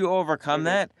 If you overcome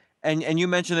that, and you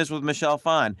mentioned this with Michelle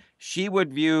Phan, she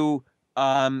would view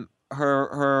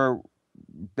her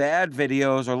bad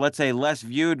videos, or let's say less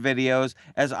viewed videos,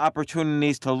 as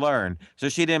opportunities to learn. So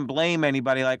she didn't blame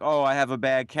anybody like, oh, I have a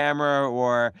bad camera,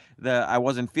 or I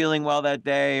wasn't feeling well that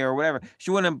day, or whatever.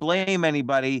 She wouldn't blame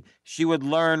anybody. She would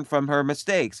learn from her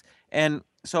mistakes. And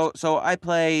so I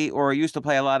used to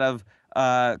play a lot of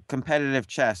competitive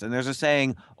chess, and there's a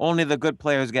saying, only the good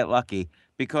players get lucky,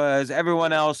 because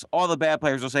everyone else, all the bad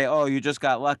players will say, oh, you just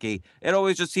got lucky. It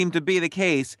always just seemed to be the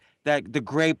case that the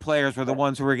great players were the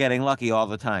ones who were getting lucky all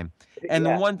the time. And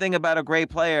the one thing about a great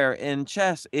player in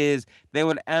chess is they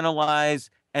would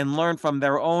analyze and learn from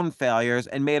their own failures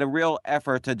and made a real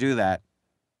effort to do that.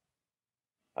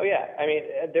 Oh yeah, I mean,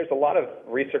 there's a lot of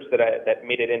research that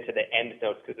made it into the end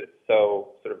notes because it's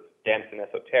so sort of dense and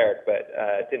esoteric, but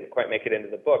it didn't quite make it into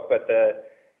the book. But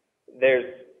there's,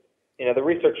 the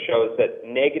research shows that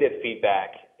negative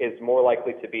feedback is more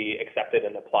likely to be accepted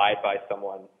and applied by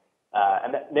someone,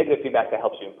 and that negative feedback that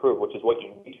helps you improve, which is what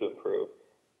you need to improve,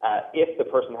 if the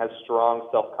person has strong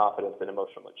self-confidence and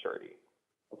emotional maturity.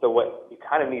 And so what you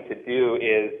kind of need to do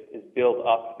is build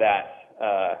up that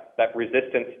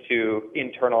resistance to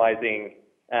internalizing,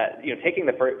 taking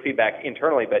the feedback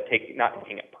internally, but not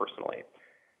taking it personally.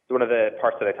 So one of the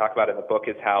parts that I talk about in the book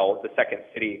is how the Second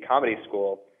City Comedy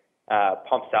School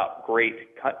pumps out great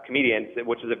comedians,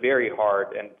 which is a very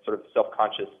hard and sort of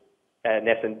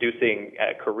self-consciousness-inducing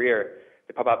career.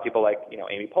 They pump out people like,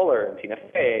 Amy Poehler and Tina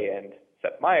Fey and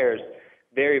Seth Meyers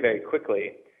very, very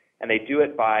quickly. And they do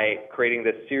it by creating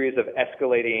this series of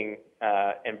escalating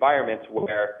environments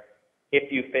where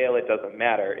if you fail, it doesn't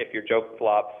matter. If your joke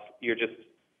flops, you're just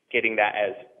getting that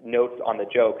as notes on the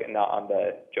joke and not on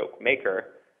the joke maker.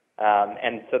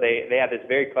 And so they have this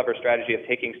very clever strategy of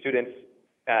taking students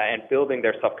and building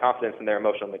their self-confidence and their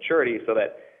emotional maturity so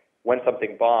that when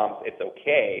something bombs, it's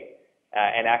okay.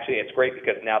 And actually, it's great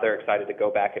because now they're excited to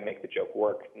go back and make the joke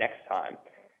work next time.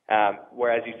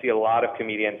 Whereas you see a lot of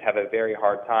comedians have a very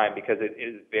hard time because it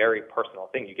is a very personal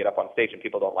thing. You get up on stage and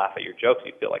people don't laugh at your jokes,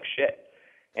 you feel like shit.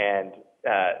 And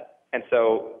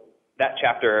so that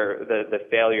chapter, the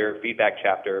failure feedback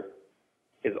chapter,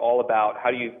 is all about how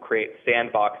do you create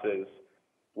sandboxes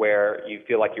where you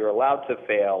feel like you're allowed to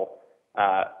fail,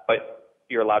 but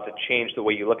you're allowed to change the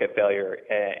way you look at failure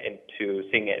into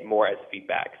seeing it more as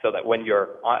feedback, so that when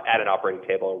you're at an operating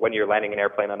table or when you're landing an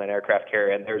airplane on an aircraft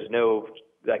carrier and there's no,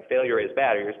 failure is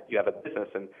bad, or you have a business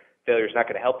and failure is not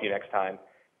going to help you next time,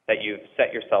 that you've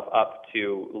set yourself up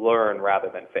to learn rather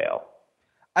than fail.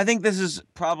 I think this is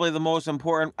probably the most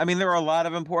important. I mean, there are a lot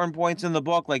of important points in the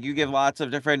book. Like, you give lots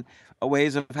of different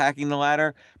ways of hacking the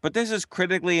ladder, but this is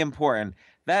critically important.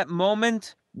 That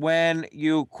moment when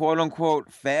you quote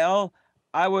unquote fail,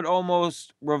 I would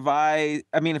almost revise.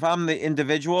 I mean, if I'm the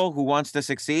individual who wants to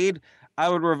succeed, I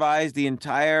would revise the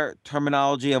entire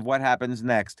terminology of what happens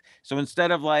next. So instead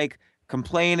of like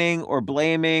complaining or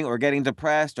blaming or getting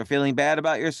depressed or feeling bad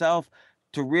about yourself,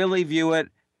 to really view it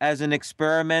as an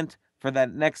experiment for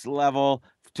that next level,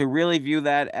 to really view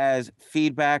that as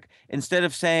feedback instead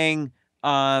of saying,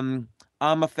 I'm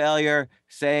a failure,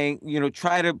 saying,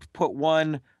 try to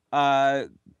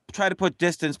put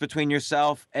distance between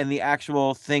yourself and the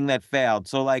actual thing that failed.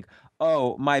 So like,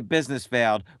 oh, my business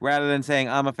failed, rather than saying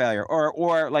I'm a failure.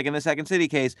 Or like in the Second City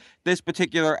case, this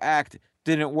particular act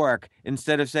didn't work,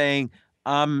 instead of saying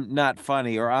I'm not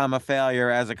funny or I'm a failure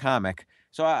as a comic.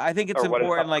 So I think it's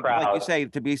important, like you say,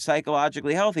 to be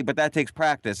psychologically healthy, but that takes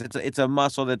practice. It's a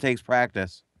muscle that takes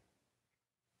practice.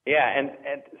 Yeah, and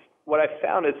what I've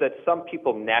found is that some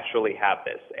people naturally have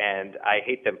this, and I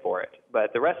hate them for it.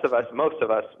 But the rest of us, most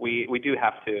of us, we do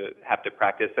have to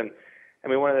practice. And I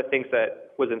mean, one of the things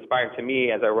that was inspiring to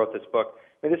me as I wrote this book,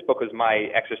 this book was my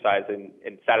exercise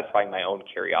in satisfying my own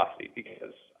curiosity,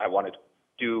 because I wanted to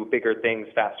do bigger things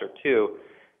faster too.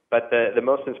 But the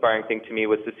most inspiring thing to me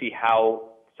was to see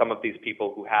how some of these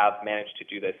people who have managed to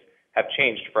do this have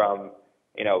changed from,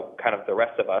 kind of the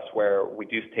rest of us, where we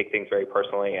do take things very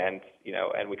personally and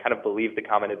we kind of believe the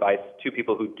common advice, to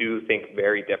people who do think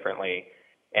very differently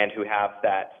and who have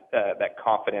that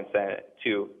confidence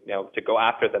to go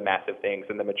after the massive things,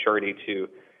 and the maturity to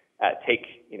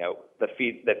take,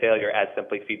 the failure as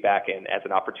simply feedback and as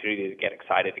an opportunity to get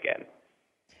excited again.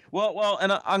 Well,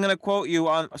 and I'm going to quote you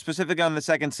specifically on the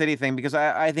Second City thing, because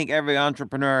I think every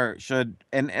entrepreneur should,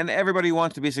 and everybody who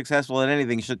wants to be successful at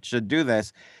anything should do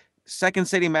this. Second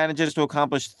City manages to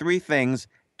accomplish 3 things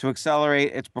to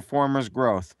accelerate its performers'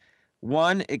 growth.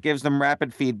 1, it gives them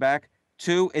rapid feedback.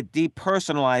 2, it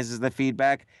depersonalizes the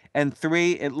feedback. And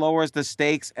 3, it lowers the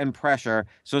stakes and pressure,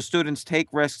 so students take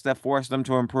risks that force them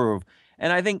to improve.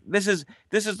 And I think this is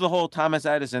the whole Thomas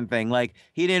Edison thing. Like,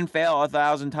 he didn't fail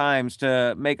 1,000 times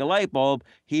to make a light bulb.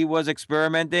 He was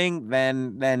experimenting,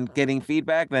 then getting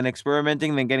feedback, then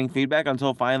experimenting, then getting feedback,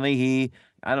 until finally he,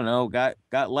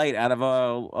 got light out of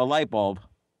a light bulb.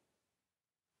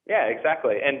 Yeah,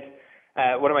 exactly. And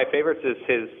one of my favorites is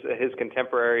his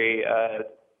contemporary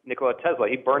Nikola Tesla.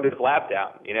 He burned his lab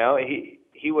down.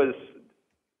 He was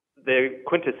the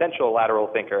quintessential lateral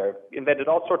thinker, invented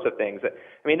all sorts of things.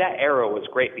 I mean, that era was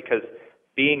great because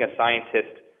being a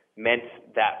scientist meant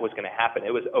that was going to happen.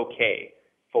 It was okay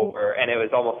and it was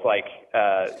almost like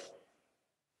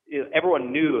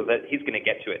everyone knew that he's going to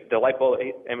get to it. The light bulb,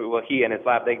 he and his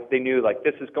lab, they knew, like,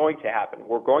 this is going to happen.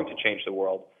 We're going to change the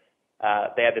world.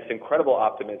 They had this incredible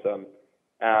optimism,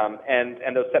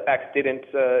 And those setbacks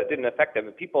didn't affect them.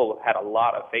 And people had a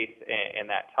lot of faith in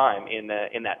that time in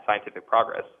that scientific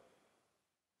progress.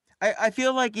 I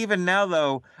feel like even now,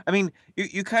 though, I mean,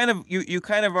 you kind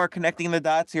of are connecting the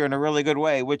dots here in a really good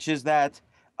way, which is that,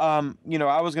 I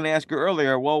was going to ask you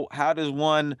earlier, well, how does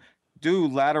one do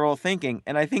lateral thinking?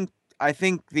 And I think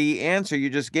the answer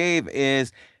you just gave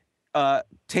is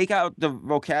take out the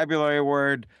vocabulary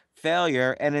word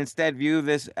failure and instead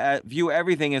view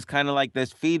everything as kind of like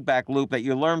this feedback loop that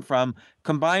you learn from,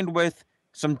 combined with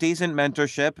some decent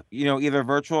mentorship, either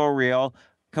virtual or real,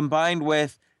 combined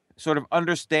with sort of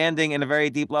understanding in a very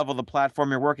deep level the platform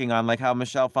you're working on, like how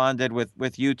Michelle Phan did with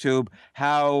YouTube,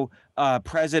 how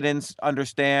presidents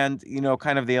understand,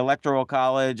 kind of the electoral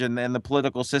college and the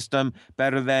political system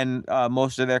better than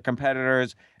most of their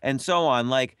competitors, and so on.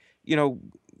 Like,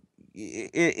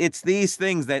 it's these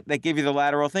things that give you the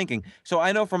lateral thinking. So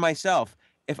I know for myself,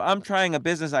 if I'm trying a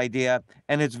business idea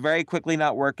and it's very quickly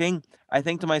not working, I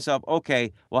think to myself,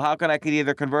 okay, well, how can I could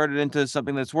either convert it into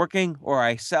something that's working, or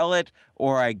I sell it,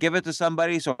 or I give it to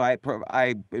somebody so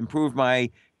I improve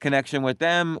my connection with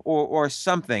them, or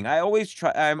something.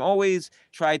 I'm always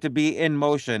try to be in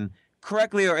motion,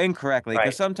 correctly or incorrectly, because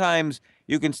Right. sometimes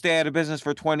you can stay at a business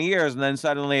for 20 years and then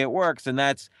suddenly it works, and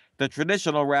that's the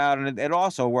traditional route, and it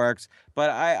also works.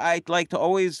 But I like to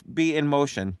always be in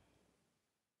motion.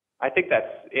 I think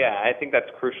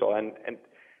that's crucial. And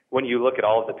when you look at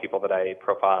all of the people that I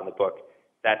profile in the book,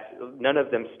 none of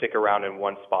them stick around in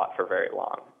one spot for very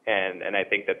long. And I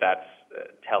think that's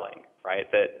telling, right?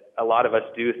 That a lot of us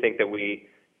do think that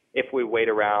if we wait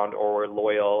around, or we're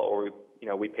loyal, or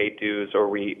we pay dues, or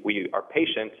we are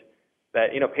patient,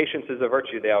 that patience is a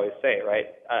virtue, they always say, right?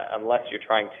 Unless you're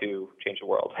trying to change the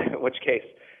world, in which case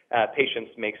patience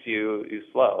makes you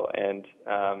slow. And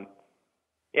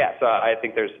so I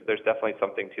think there's definitely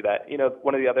something to that.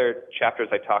 One of the other chapters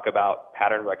I talk about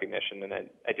pattern recognition, and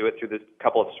I do it through this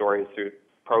couple of stories through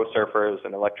pro surfers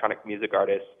and electronic music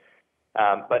artists.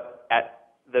 But at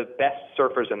the best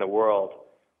surfers in the world,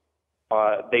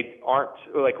 they aren't,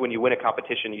 like, when you win a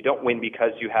competition, you don't win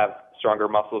because you have stronger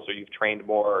muscles, or you've trained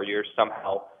more, or you're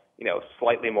somehow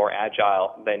slightly more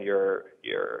agile than your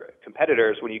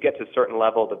competitors. When you get to a certain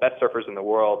level, the best surfers in the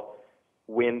world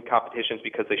win competitions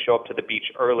because they show up to the beach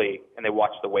early and they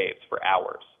watch the waves for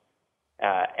hours.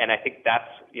 And I think that's,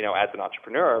 as an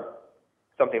entrepreneur,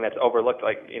 something that's overlooked.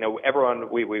 Like, everyone,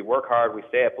 we work hard, we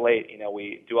stay up late,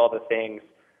 we do all the things,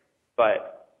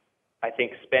 but I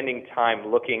think spending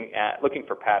time looking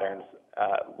for patterns,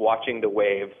 watching the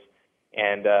waves,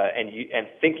 and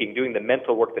thinking, doing the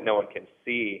mental work that no one can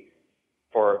see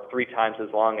for 3 times as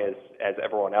long as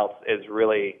everyone else is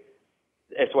really,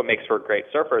 it's what makes for great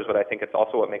surfers, but I think it's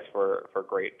also what makes for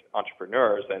great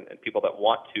entrepreneurs and people that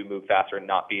want to move faster and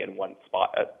not be in one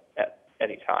spot at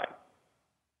any time.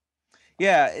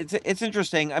 Yeah, it's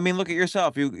interesting. I mean, look at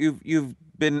yourself. You've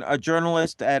been a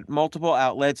journalist at multiple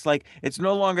outlets. Like, it's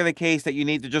no longer the case that you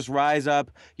need to just rise up,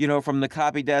 from the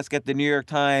copy desk at the New York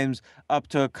Times up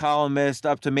to columnist,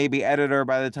 up to maybe editor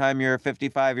by the time you're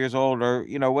 55 years old, or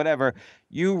whatever.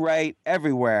 You write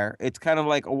everywhere. It's kind of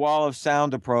like a wall of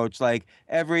sound approach. Like,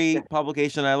 every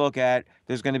publication I look at,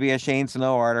 there's going to be a Shane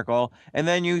Snow article, and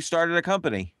then you started a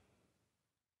company.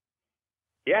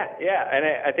 Yeah, and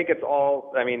I think it's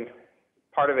all. I mean,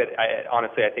 part of it,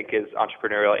 honestly, I think is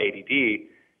entrepreneurial ADD.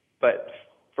 But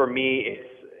for me,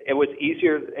 it was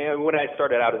easier. And when I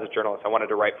started out as a journalist, I wanted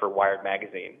to write for Wired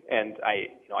magazine, and I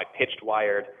pitched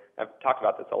Wired. I've talked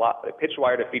about this a lot, but I pitched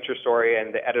Wired a feature story,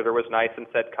 and the editor was nice and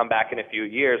said, "Come back in a few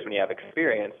years when you have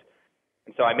experience."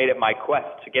 And so I made it my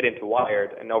quest to get into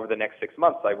Wired. And over the next 6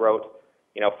 months, I wrote,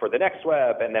 for the Next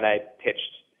Web, and then I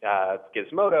pitched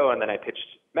Gizmodo, and then I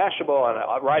pitched Mashable,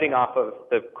 and riding off of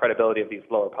the credibility of these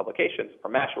lower publications. For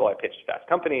Mashable, I pitched Fast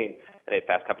Company, and I had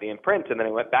Fast Company in print, and then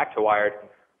I went back to Wired,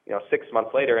 6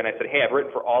 months later, and I said, "Hey, I've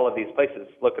written for all of these places.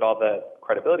 Look at all the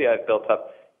credibility I've built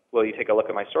up. Will you take a look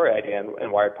at my story idea?"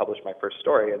 And Wired published my first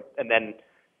story, and then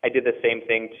I did the same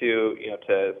thing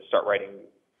to start writing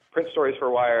print stories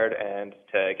for Wired, and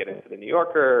to get into the New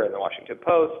Yorker and the Washington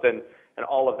Post, and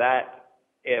all of that.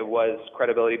 It was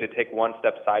credibility to take one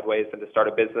step sideways and to start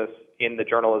a business in the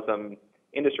journalism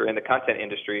industry, in the content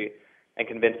industry, and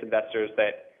convince investors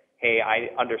that, hey, I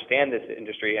understand this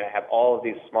industry, and I have all of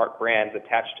these smart brands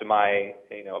attached to my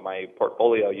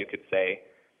portfolio, you could say.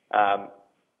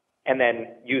 And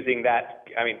then using that,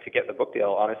 to get the book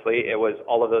deal, honestly, it was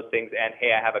all of those things. And,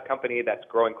 hey, I have a company that's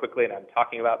growing quickly, and I'm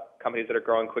talking about companies that are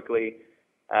growing quickly.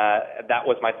 That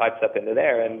was my sidestep into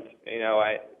there. And,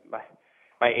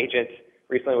 my agent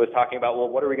recently was talking about, well,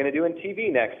 what are we going to do in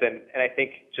TV next? And I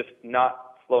think just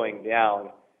not slowing down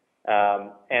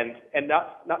and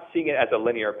not seeing it as a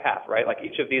linear path, right? Like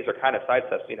each of these are kind of side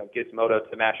steps, Gizmodo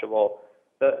to Mashable.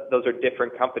 Those are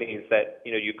different companies that,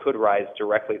 you could rise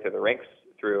directly through the ranks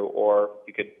through, or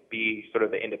you could be sort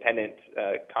of the independent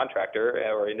contractor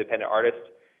or independent artist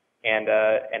and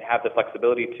have the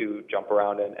flexibility to jump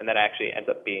around and then actually ends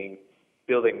up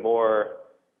building more.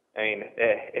 I mean,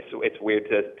 it's weird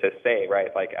to say, right,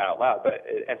 like out loud, but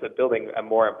it ends up building a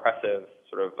more impressive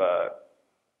sort of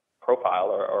profile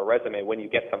or resume when you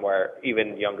get somewhere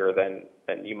even younger than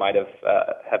you might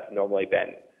have normally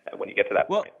been when you get to that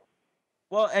point.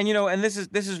 Well, and and this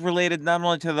is related not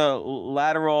only to the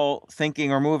lateral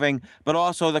thinking or moving, but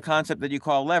also the concept that you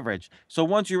call leverage. So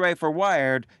once you write for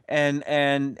Wired and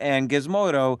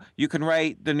Gizmodo, you can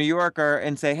write the New Yorker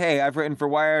and say, "Hey, I've written for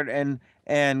Wired and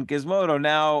Gizmodo.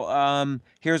 Now,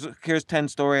 here's 10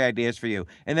 story ideas for you."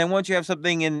 And then once you have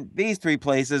something in these three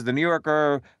places, the New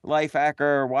Yorker,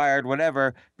 Lifehacker, Wired,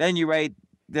 whatever, then you write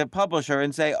the publisher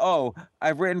and say, "Oh,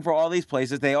 I've written for all these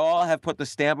places. They all have put the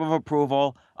stamp of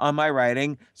approval on my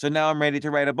writing. So now I'm ready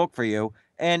to write a book for you."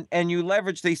 And you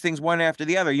leverage these things one after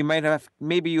the other.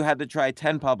 Maybe you had to try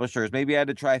 10 publishers. Maybe you had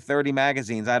to try 30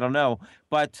 magazines. I don't know.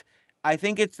 But I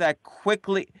think it's that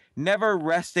quickly, never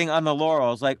resting on the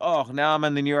laurels. Like, oh, now I'm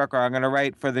in the New Yorker. I'm going to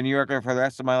write for the New Yorker for the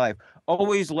rest of my life.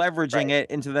 Always leveraging it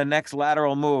into the next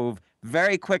lateral move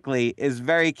very quickly is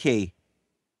very key.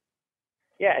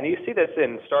 Yeah, and you see this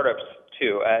in startups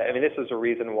too. I mean, this is a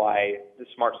reason why the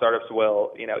smart startups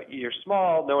will, you're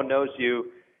small, no one knows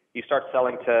you. You start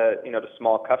selling to, to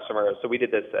small customers. So we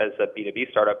did this as a B2B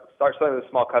startup. Start selling to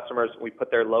small customers. We put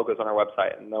their logos on our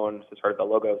website, and no one has heard of the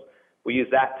logos. We use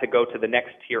that to go to the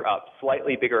next tier up,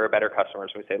 slightly bigger or better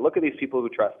customers. We say, look at these people who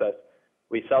trust us.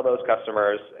 We sell those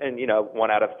customers, and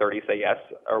 1 out of 30 say yes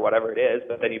or whatever it is.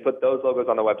 But then you put those logos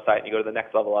on the website, and you go to the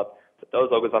next level up, put those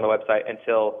logos on the website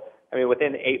until,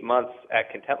 within 8 months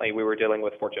at Contently, we were dealing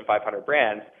with Fortune 500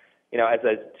 brands. As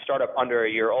a startup under a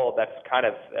year old, that's kind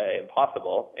of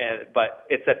impossible. But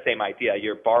it's that same idea.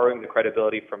 You're borrowing the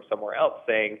credibility from somewhere else,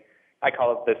 saying, I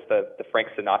call it the Frank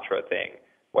Sinatra thing,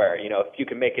 where, if you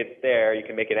can make it there, you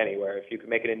can make it anywhere. If you can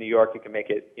make it in New York, you can make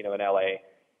it, in LA.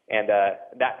 And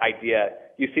that idea,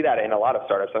 you see that in a lot of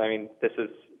startups. And this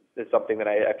is something that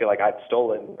I feel like I've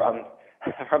stolen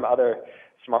from other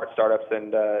smart startups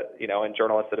and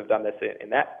journalists that have done this in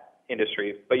that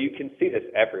industry. But you can see this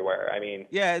everywhere.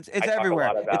 Yeah, it's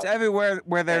everywhere. It's everywhere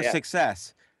where there's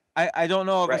success. I don't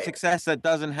know of a success that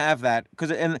doesn't have that,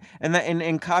 because in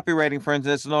copywriting, for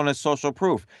instance, it's known as social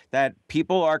proof, that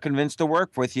people are convinced to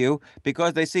work with you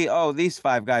because they see, oh, these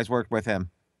 5 guys worked with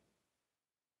him.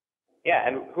 Yeah,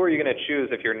 and who are you going to choose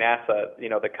if you're NASA?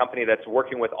 The company that's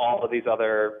working with all of these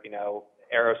other,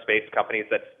 aerospace companies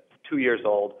that's 2 years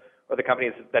old, or the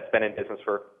company that's been in business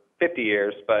for 50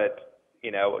 years, but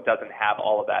doesn't have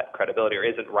all of that credibility or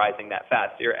isn't rising that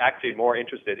fast. You're actually more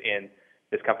interested in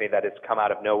this company that has come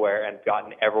out of nowhere and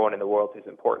gotten everyone in the world who's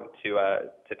important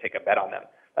to take a bet on them.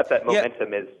 That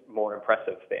momentum is more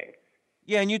impressive thing.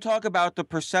 Yeah, and you talk about the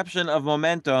perception of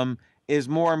momentum is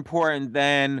more important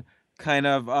than kind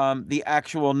of the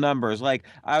actual numbers. Like,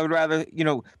 I would rather,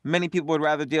 many people would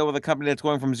rather deal with a company that's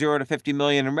going from 0 to 50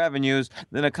 million in revenues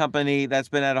than a company that's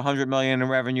been at 100 million in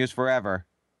revenues forever.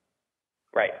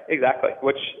 Right, exactly.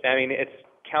 Which, it's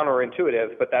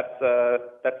counterintuitive, but that's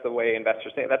the way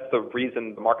investors think. That's the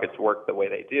reason the markets work the way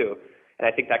they do. And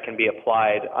I think that can be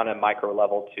applied on a micro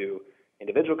level to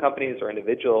individual companies or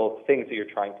individual things that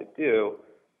you're trying to do,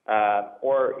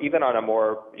 or even on a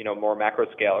more macro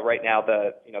scale. Right now,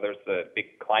 there's the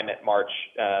big climate march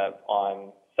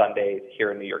on Sunday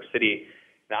here in New York City.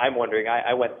 Now I'm wondering,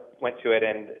 I went to it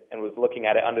and was looking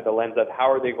at it under the lens of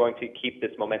how are they going to keep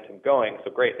this momentum going?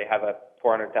 So great, they have a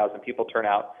 400,000 people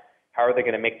turnout. How are they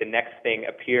going to make the next thing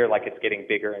appear like it's getting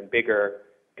bigger and bigger?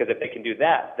 Because if they can do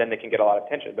that, then they can get a lot of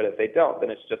attention. But if they don't, then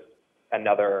it's just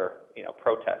another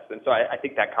protest. And so I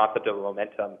think that concept of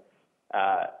momentum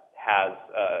has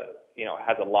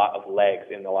a lot of legs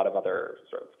in a lot of other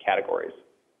sort of categories.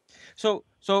 So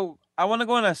I want to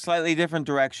go in a slightly different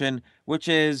direction, which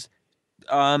is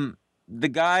the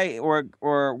guy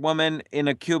or woman in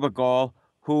a cubicle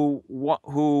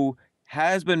who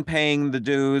has been paying the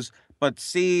dues, but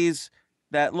sees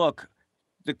that, look,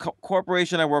 the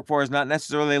corporation I work for is not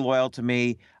necessarily loyal to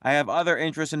me. I have other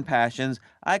interests and passions.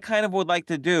 I kind of would like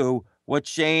to do what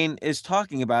Shane is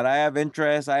talking about. I have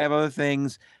interests. I have other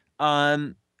things.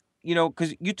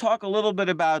 Because you talk a little bit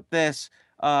about this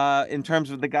in terms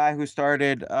of the guy who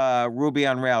started Ruby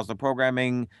on Rails, the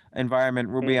programming environment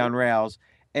Ruby on Rails.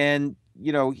 And,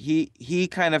 he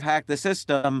kind of hacked the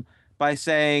system by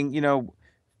saying,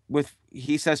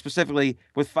 he says specifically,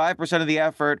 with 5% of the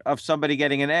effort of somebody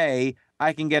getting an A,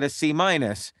 I can get a C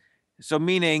minus. So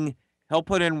meaning he'll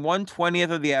put in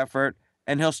 1/20th of the effort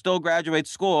and he'll still graduate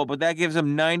school, but that gives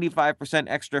him 95%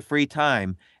 extra free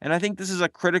time. And I think this is a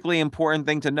critically important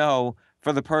thing to know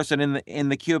for the person in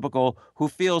the cubicle who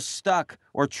feels stuck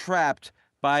or trapped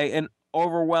by an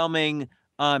overwhelming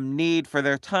need for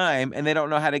their time, and they don't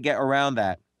know how to get around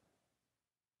that.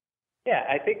 Yeah,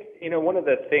 I think, one of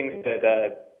the things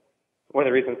that, one of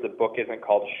the reasons the book isn't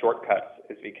called Shortcuts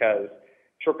is because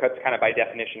shortcuts kind of by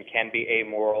definition can be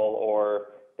amoral, or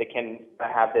they can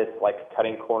have this like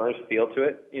cutting corners feel to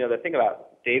it. The thing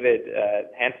about David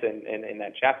Hansen in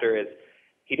that chapter is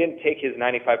he didn't take his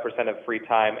 95% of free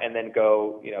time and then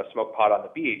go, smoke pot on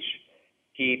the beach.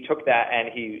 He took that and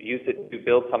he used it to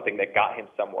build something that got him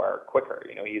somewhere quicker.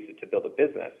 He used it to build a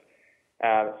business.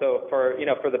 So for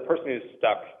the person who's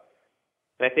stuck,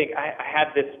 and I think I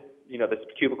had this, this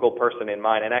cubicle person in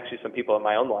mind, and actually some people in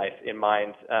my own life in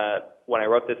mind when I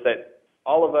wrote this, that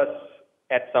all of us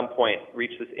at some point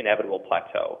reach this inevitable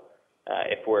plateau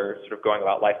if we're sort of going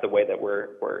about life the way that we're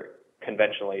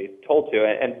conventionally told to.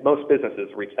 And most businesses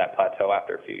reach that plateau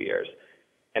after a few years.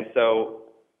 And so,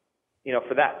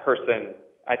 for that person,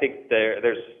 I think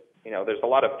there's a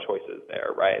lot of choices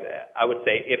there, right? I would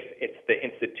say if it's the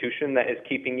institution that is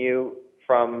keeping you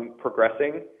from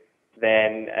progressing,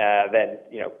 then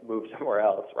move somewhere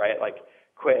else, right? Like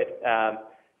quit.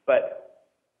 But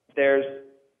there's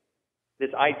this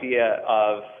idea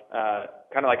of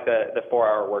kind of like the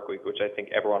 4-hour work week, which I think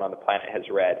everyone on the planet has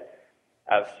read,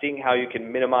 of seeing how you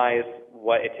can minimize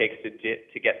what it takes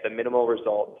to get the minimal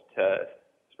results to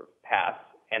sort of pass,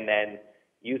 and then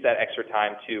use that extra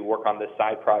time to work on the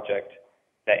side project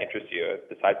that interests you.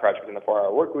 The side project in the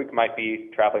 4-hour work week might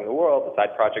be traveling the world. The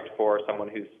side project for someone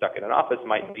who's stuck in an office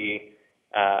might be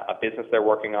a business they're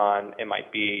working on. It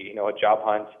might be, a job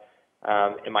hunt.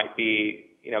 It might be,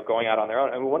 going out on their own.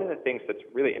 I mean, one of the things that's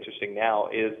really interesting now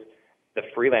is the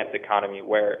freelance economy,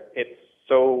 where it's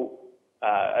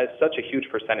such a huge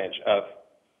percentage of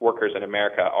workers in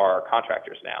America are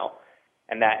contractors now.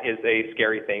 And that is a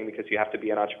scary thing because you have to be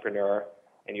an entrepreneur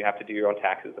and you have to do your own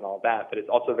taxes and all of that. But it's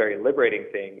also a very liberating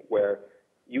thing where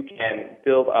you can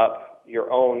build up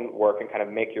your own work and kind of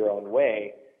make your own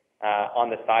way on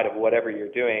the side of whatever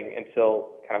you're doing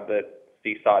until kind of the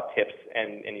seesaw tips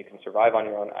and you can survive on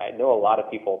your own. I know a lot of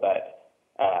people that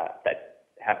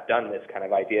have done this kind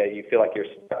of idea. You feel like you're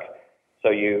stuck.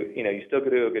 So you still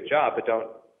do a good job, but don't,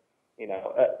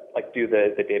 do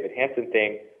the David Hansen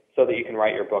thing so that you can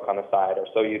write your book on the side, or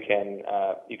so you can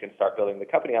start building the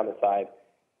company on the side.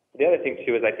 The other thing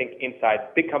too is I think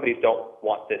inside big companies don't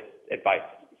want this advice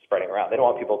spreading around. They don't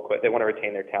want people to quit. They want to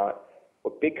retain their talent.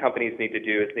 What big companies need to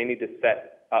do is they need to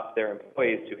set up their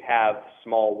employees to have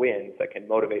small wins that can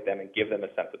motivate them and give them a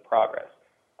sense of progress.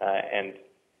 And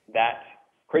that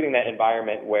creating that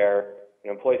environment where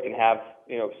employees can have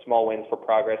small wins for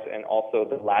progress and also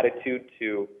the latitude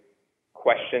to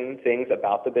question things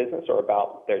about the business or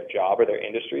about their job or their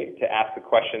industry, to ask the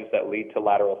questions that lead to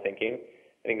lateral thinking.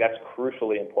 I think that's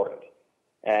crucially important.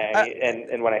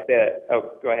 And when I say that,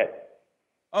 go ahead.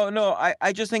 Oh, no,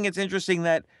 I just think it's interesting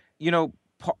that,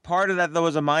 part of that, though,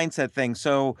 is a mindset thing.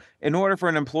 So in order for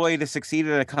an employee to succeed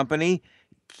at a company,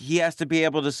 he has to be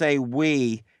able to say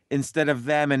we instead of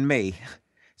them and me.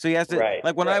 So he has to,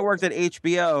 like when I worked at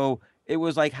HBO, it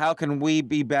was like, how can we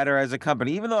be better as a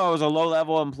company? Even though I was a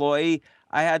low-level employee,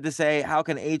 I had to say, how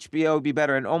can HBO be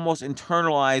better, and almost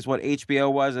internalize what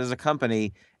HBO was as a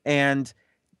company. And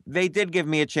they did give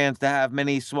me a chance to have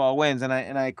many small wins, and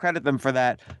I credit them for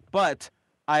that. But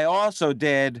I also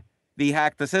did the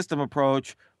hack the system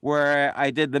approach, where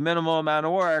I did the minimal amount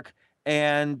of work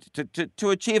and to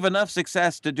achieve enough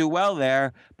success to do well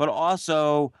there, but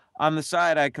also on the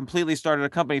side, I completely started a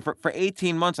company. For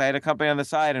 18 months, I had a company on the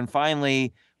side, and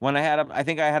finally, when I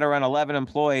think I had around 11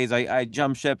 employees, I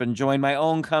jumped ship and joined my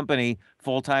own company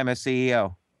full-time as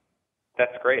CEO.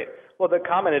 That's great. Well, the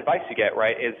common advice you get,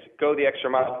 right, is go the extra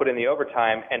mile, put in the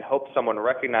overtime, and hope someone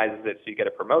recognizes it so you get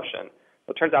a promotion.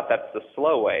 Well, it turns out that's the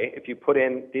slow way. If you put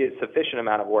in the sufficient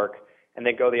amount of work and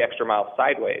then go the extra mile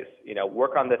sideways,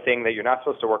 work on the thing that you're not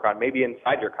supposed to work on, maybe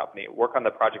inside your company, work on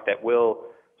the project that will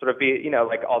sort of be,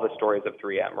 like all the stories of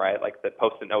 3M, right? Like the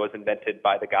Post-it note was invented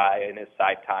by the guy in his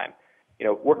side time.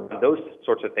 Work on those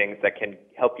sorts of things that can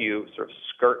help you sort of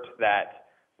skirt that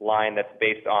line that's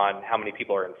based on how many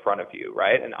people are in front of you,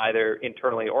 right? And either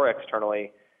internally or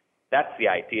externally, that's the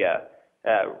idea.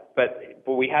 But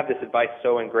we have this advice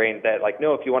so ingrained that, like,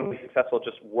 no, if you want to be successful,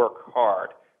 just work hard.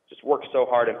 Just work so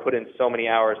hard and put in so many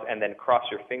hours and then cross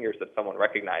your fingers that someone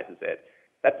recognizes it.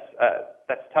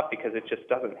 that's tough because it just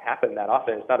doesn't happen that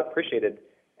often. It's not appreciated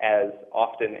as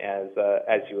often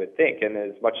as you would think, and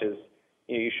as much as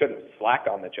you shouldn't slack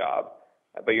on the job,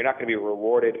 but you're not going to be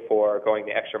rewarded for going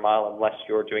the extra mile unless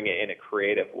you're doing it in a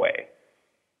creative way.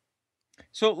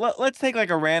 So let's take like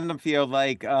a random field,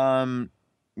 like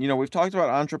we've talked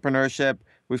about entrepreneurship,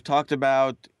 we've talked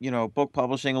about book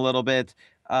publishing a little bit.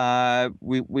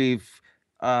 We've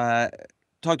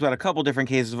talked about a couple different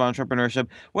cases of entrepreneurship.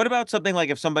 What about something like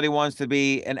if somebody wants to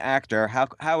be an actor?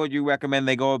 How would you recommend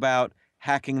they go about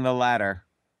hacking the ladder?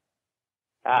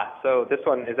 So this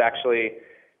one is actually.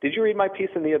 Did you read my piece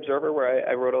in The Observer where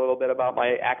I wrote a little bit about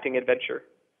my acting adventure?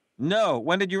 No.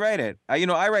 When did you write it?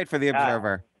 I write for The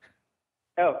Observer.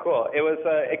 Oh, cool. It was.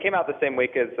 It came out the same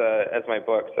week as my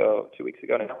book, so 2 weeks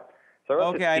ago now. So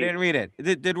I didn't read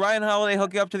it. Did Ryan Holiday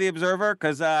hook you up to The Observer?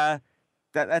 Because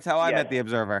that's how I met The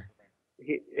Observer.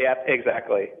 Yeah,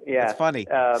 exactly. Yeah. It's funny.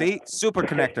 See? Super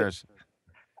connectors.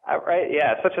 Right?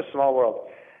 Yeah, such a small world.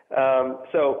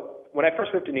 So when I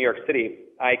first moved to New York City,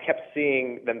 I kept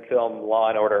seeing them film Law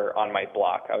and Order on my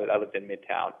block. I lived in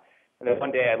Midtown. And then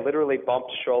one day I literally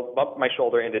bumped my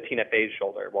shoulder into Tina Fey's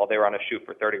shoulder while they were on a shoot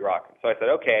for 30 Rock. So I said,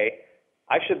 okay,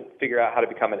 I should figure out how to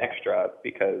become an extra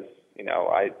because,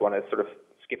 I want to sort of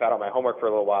skip out on my homework for a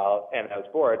little while, and I was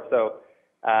bored. So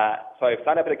I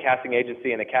signed up at a casting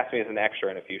agency, and they cast me as an extra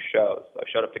in a few shows. So I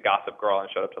showed up to Gossip Girl and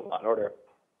showed up to Law and Order.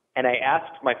 And I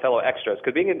asked my fellow extras,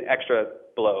 because being an extra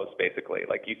blows, basically.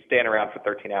 Like, you stand around for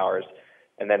 13 hours,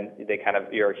 and then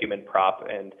you're a human prop.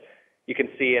 And you can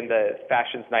see in the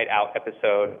Fashions Night Out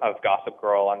episode of Gossip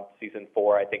Girl on season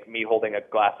 4, I think, me holding a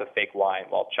glass of fake wine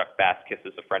while Chuck Bass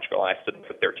kisses a French girl, and I stood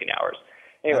for 13 hours.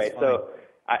 Anyway, so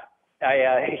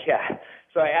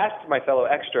So I asked my fellow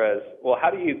extras, well, how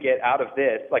do you get out of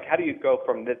this? Like, how do you go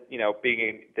from this,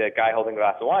 being the guy holding a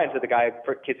glass of wine to the guy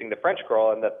kissing the French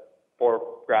girl in the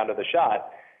foreground of the shot?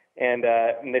 And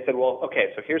they said, well,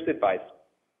 okay, so here's the advice.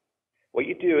 What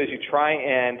you do is you try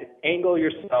and angle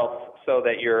yourself so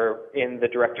that you're in the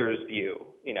director's view.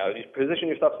 You position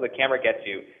yourself so the camera gets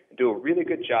you, and do a really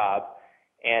good job.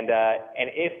 And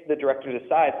if the director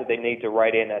decides that they need to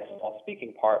write in a small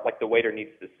speaking part, like the waiter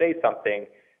needs to say something,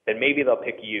 then maybe they'll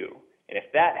pick you. And if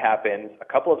that happens a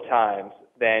couple of times,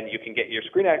 then you can get your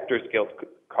Screen Actors Guild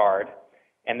card,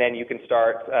 and then you can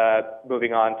start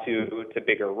moving on to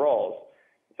bigger roles.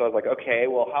 So I was like, okay,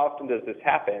 well, how often does this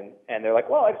happen? And they're like,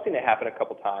 well, I've seen it happen a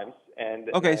couple times.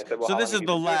 Okay, I said, well, so this is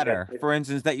the ladder, for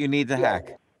instance, that you need to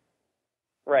hack.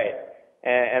 Right.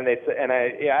 And they said, and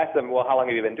I asked them, well, how long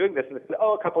have you been doing this? And they said,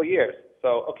 a couple of years.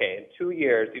 So, okay, in 2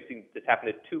 years, you've seen this happen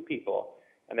to 2 people,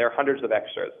 and there are hundreds of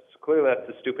extras. So clearly that's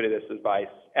the stupidest advice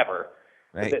ever.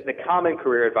 Right. The common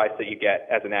career advice that you get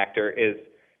as an actor is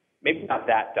maybe not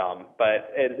that dumb, but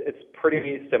it's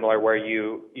pretty similar, where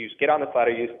you get on this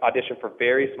ladder, you audition for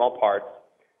very small parts,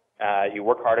 you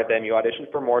work hard at them, you audition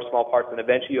for more small parts, and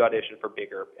eventually you audition for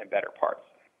bigger and better parts.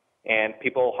 And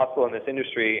people hustle in this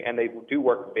industry, and they do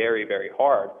work very, very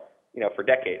hard, for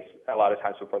decades, a lot of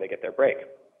times before they get their break.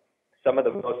 Some of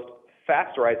the most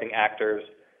fast-rising actors,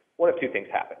 one of 2 things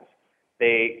happens.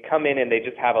 They come in and they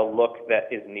just have a look that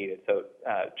is needed. So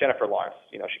Jennifer Lawrence,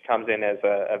 she comes in as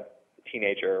a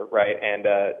teenager, right? And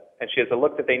she has a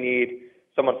look that they need.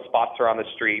 Someone spots her on the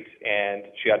street, and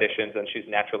she auditions, and she's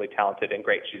naturally talented, and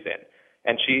great, she's in.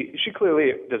 And she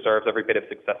clearly deserves every bit of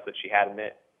success that she had in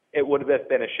it. It would have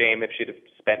been a shame if she'd have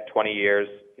spent 20 years,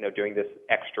 doing this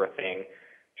extra thing,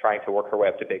 trying to work her way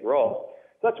up to big roles.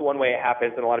 So that's one way it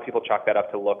happens, and a lot of people chalk that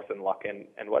up to looks and luck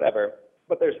and whatever.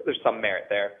 But there's some merit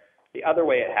there. The other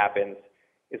way it happens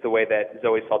is the way that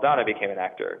Zoe Saldana became an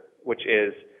actor, which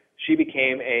is she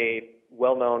became a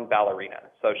well-known ballerina.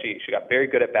 So she got very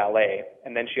good at ballet,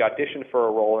 and then she auditioned for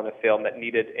a role in a film that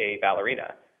needed a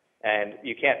ballerina. And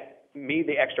you can't, me,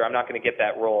 the extra, I'm not going to get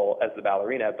that role as the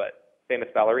ballerina, but famous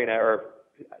ballerina, or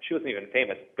she wasn't even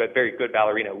famous, but very good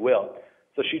ballerina will.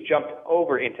 So she jumped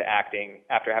over into acting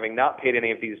after having not paid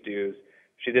any of these dues.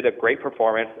 She did a great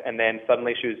performance, and then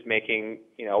suddenly she was making,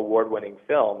 award-winning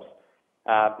films.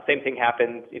 The same thing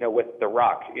happened, with The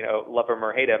Rock. Love him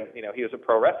or hate him, he was a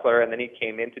pro wrestler, and then he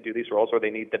came in to do these roles where they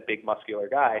need the big muscular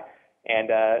guy.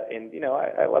 And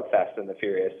I love Fast and the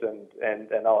Furious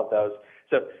and all of those.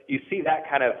 So you see that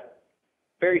kind of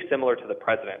very similar to The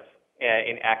Presidents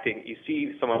in acting. You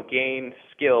see someone gain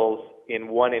skills in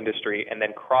one industry and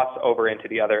then cross over into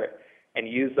the other and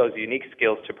use those unique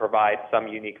skills to provide some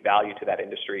unique value to that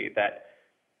industry that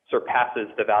surpasses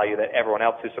the value that everyone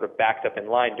else who's sort of backed up in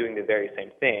line doing the very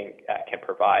same thing can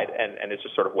provide, and it's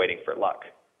just sort of waiting for luck.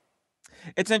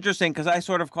 It's interesting because I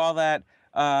sort of call that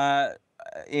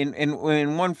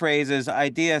in one phrase is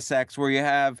idea sex, where you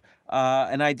have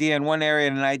an idea in one area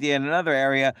and an idea in another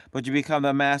area, but you become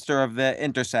a master of the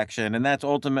intersection, and that's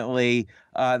ultimately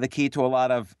the key to a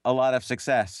lot of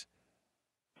success.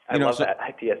 I love that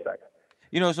idea,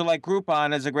 Doug. So like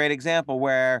Groupon is a great example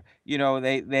where,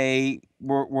 they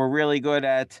were really good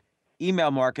at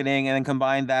email marketing and then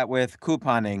combined that with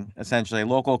couponing, essentially,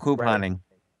 local couponing.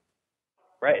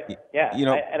 Right. Yeah.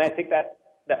 And I think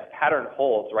that pattern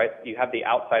holds, right? You have the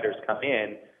outsiders come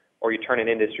in or you turn an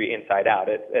industry inside out.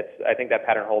 I think that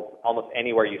pattern holds almost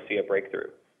anywhere you see a breakthrough.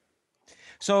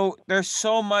 So there's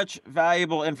so much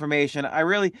valuable information. I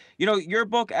really, your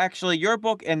book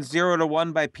and 0 to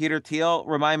 1 by Peter Thiel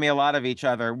remind me a lot of each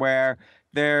other, where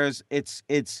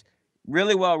it's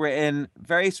really well written,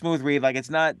 very smooth read. Like, it's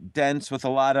not dense with a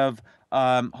lot of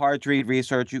hard to read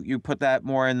research. You put that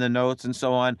more in the notes and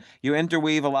so on. You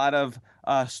interweave a lot of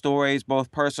stories, both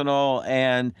personal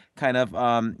and kind of,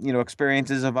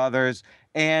 experiences of others.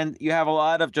 And you have a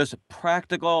lot of just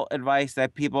practical advice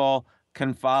that people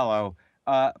can follow.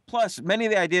 Plus, many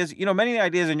of the ideas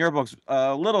in your books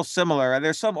a little similar.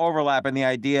 There's some overlap in the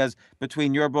ideas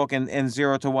between your book and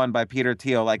 0 to 1 by Peter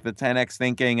Thiel, like the 10x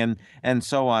thinking and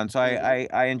so on. So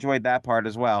I enjoyed that part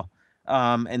as well,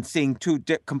 and seeing two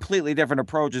completely different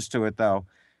approaches to it, though.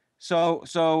 So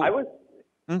I was.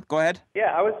 Go ahead.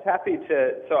 Yeah, I was happy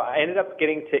to. So I ended up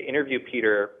getting to interview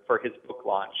Peter for his book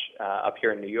launch up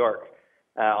here in New York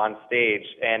on stage,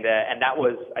 and that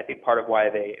was, I think, part of why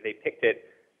they picked it.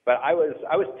 But I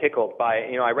was tickled by,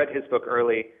 I read his book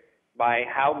early, by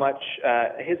how much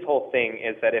his whole thing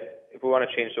is that if we want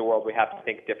to change the world, we have to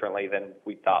think differently than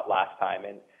we thought last time.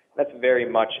 And that's very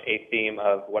much a theme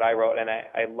of what I wrote. And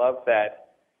I love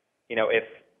that, if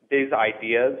these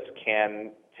ideas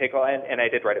can tickle, and I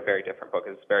did write a very different book.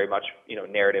 It's very much,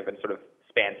 narrative and sort of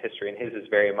spans history. And his is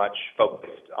very much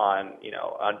focused on,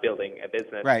 on building a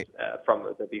business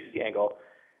from the VC angle.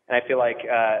 And I feel like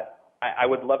I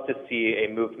would love to see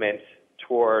a movement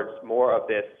towards more of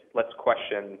this. Let's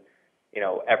question,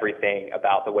 everything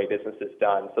about the way business is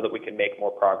done, so that we can make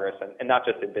more progress, and not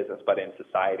just in business but in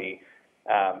society.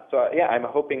 I'm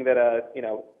hoping that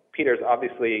Peter's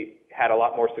obviously had a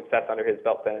lot more success under his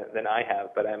belt than I have,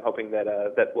 but I'm hoping that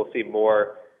we'll see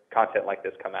more content like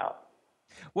this come out.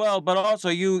 Well, but also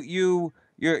you're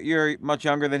much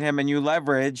younger than him, and you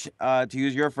leverage, to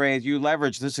use your phrase,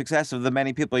 the success of the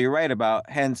many people you write about,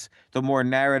 hence the more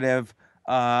narrative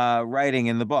writing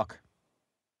in the book.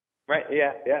 Right.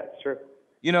 Yeah, it's true.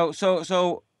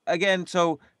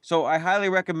 So I highly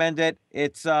recommend it.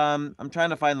 It's I'm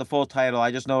trying to find the full title.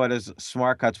 I just know it as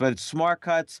Smartcuts, but it's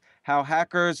Smartcuts: How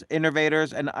Hackers,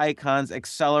 Innovators, and Icons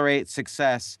Accelerate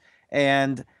Success.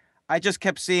 And I just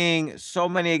kept seeing so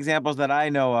many examples that I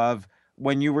know of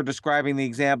when you were describing the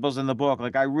examples in the book.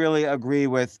 Like, I really agree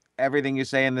with everything you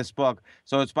say in this book.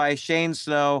 So it's by Shane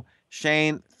Snow.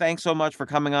 Shane, thanks so much for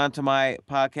coming on to my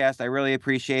podcast. I really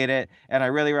appreciate it. And I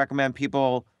really recommend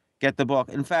people get the book.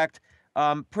 In fact,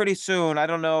 pretty soon, I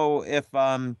don't know if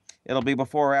it'll be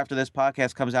before or after this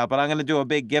podcast comes out, but I'm going to do a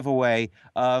big giveaway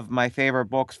of my favorite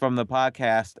books from the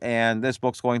podcast, and this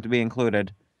book's going to be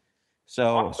included.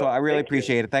 So I really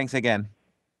appreciate it. Thanks again.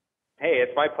 Hey,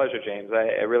 it's my pleasure, James.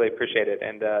 I really appreciate it,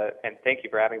 and thank you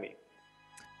for having me.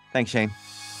 Thanks, Shane.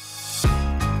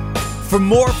 For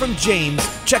more from James,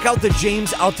 check out The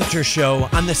James Altucher Show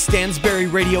on the Stansberry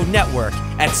Radio Network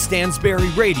at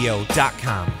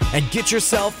stansberryradio.com and get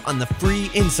yourself on the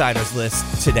free insiders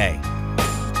list today.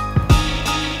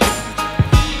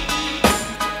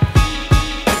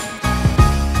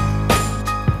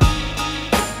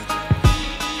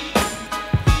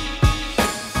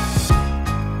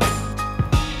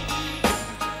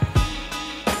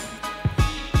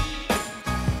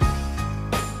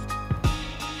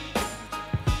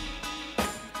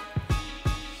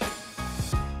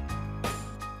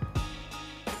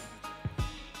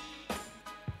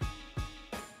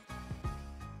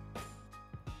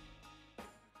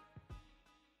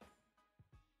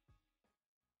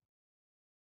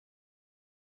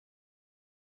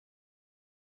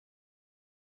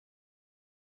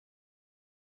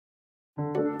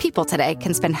 People today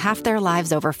can spend half their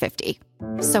lives over 50.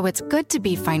 So it's good to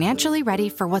be financially ready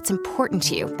for what's important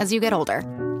to you as you get older,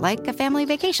 like a family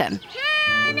vacation.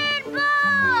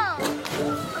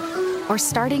 Or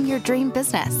starting your dream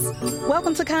business.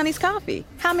 Welcome to Connie's Coffee.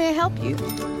 How may I help you?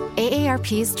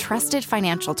 AARP's trusted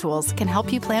financial tools can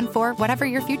help you plan for whatever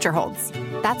your future holds.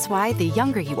 That's why the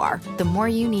younger you are, the more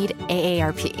you need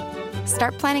AARP.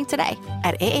 Start planning today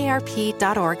at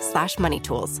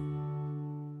aarp.org/moneytools.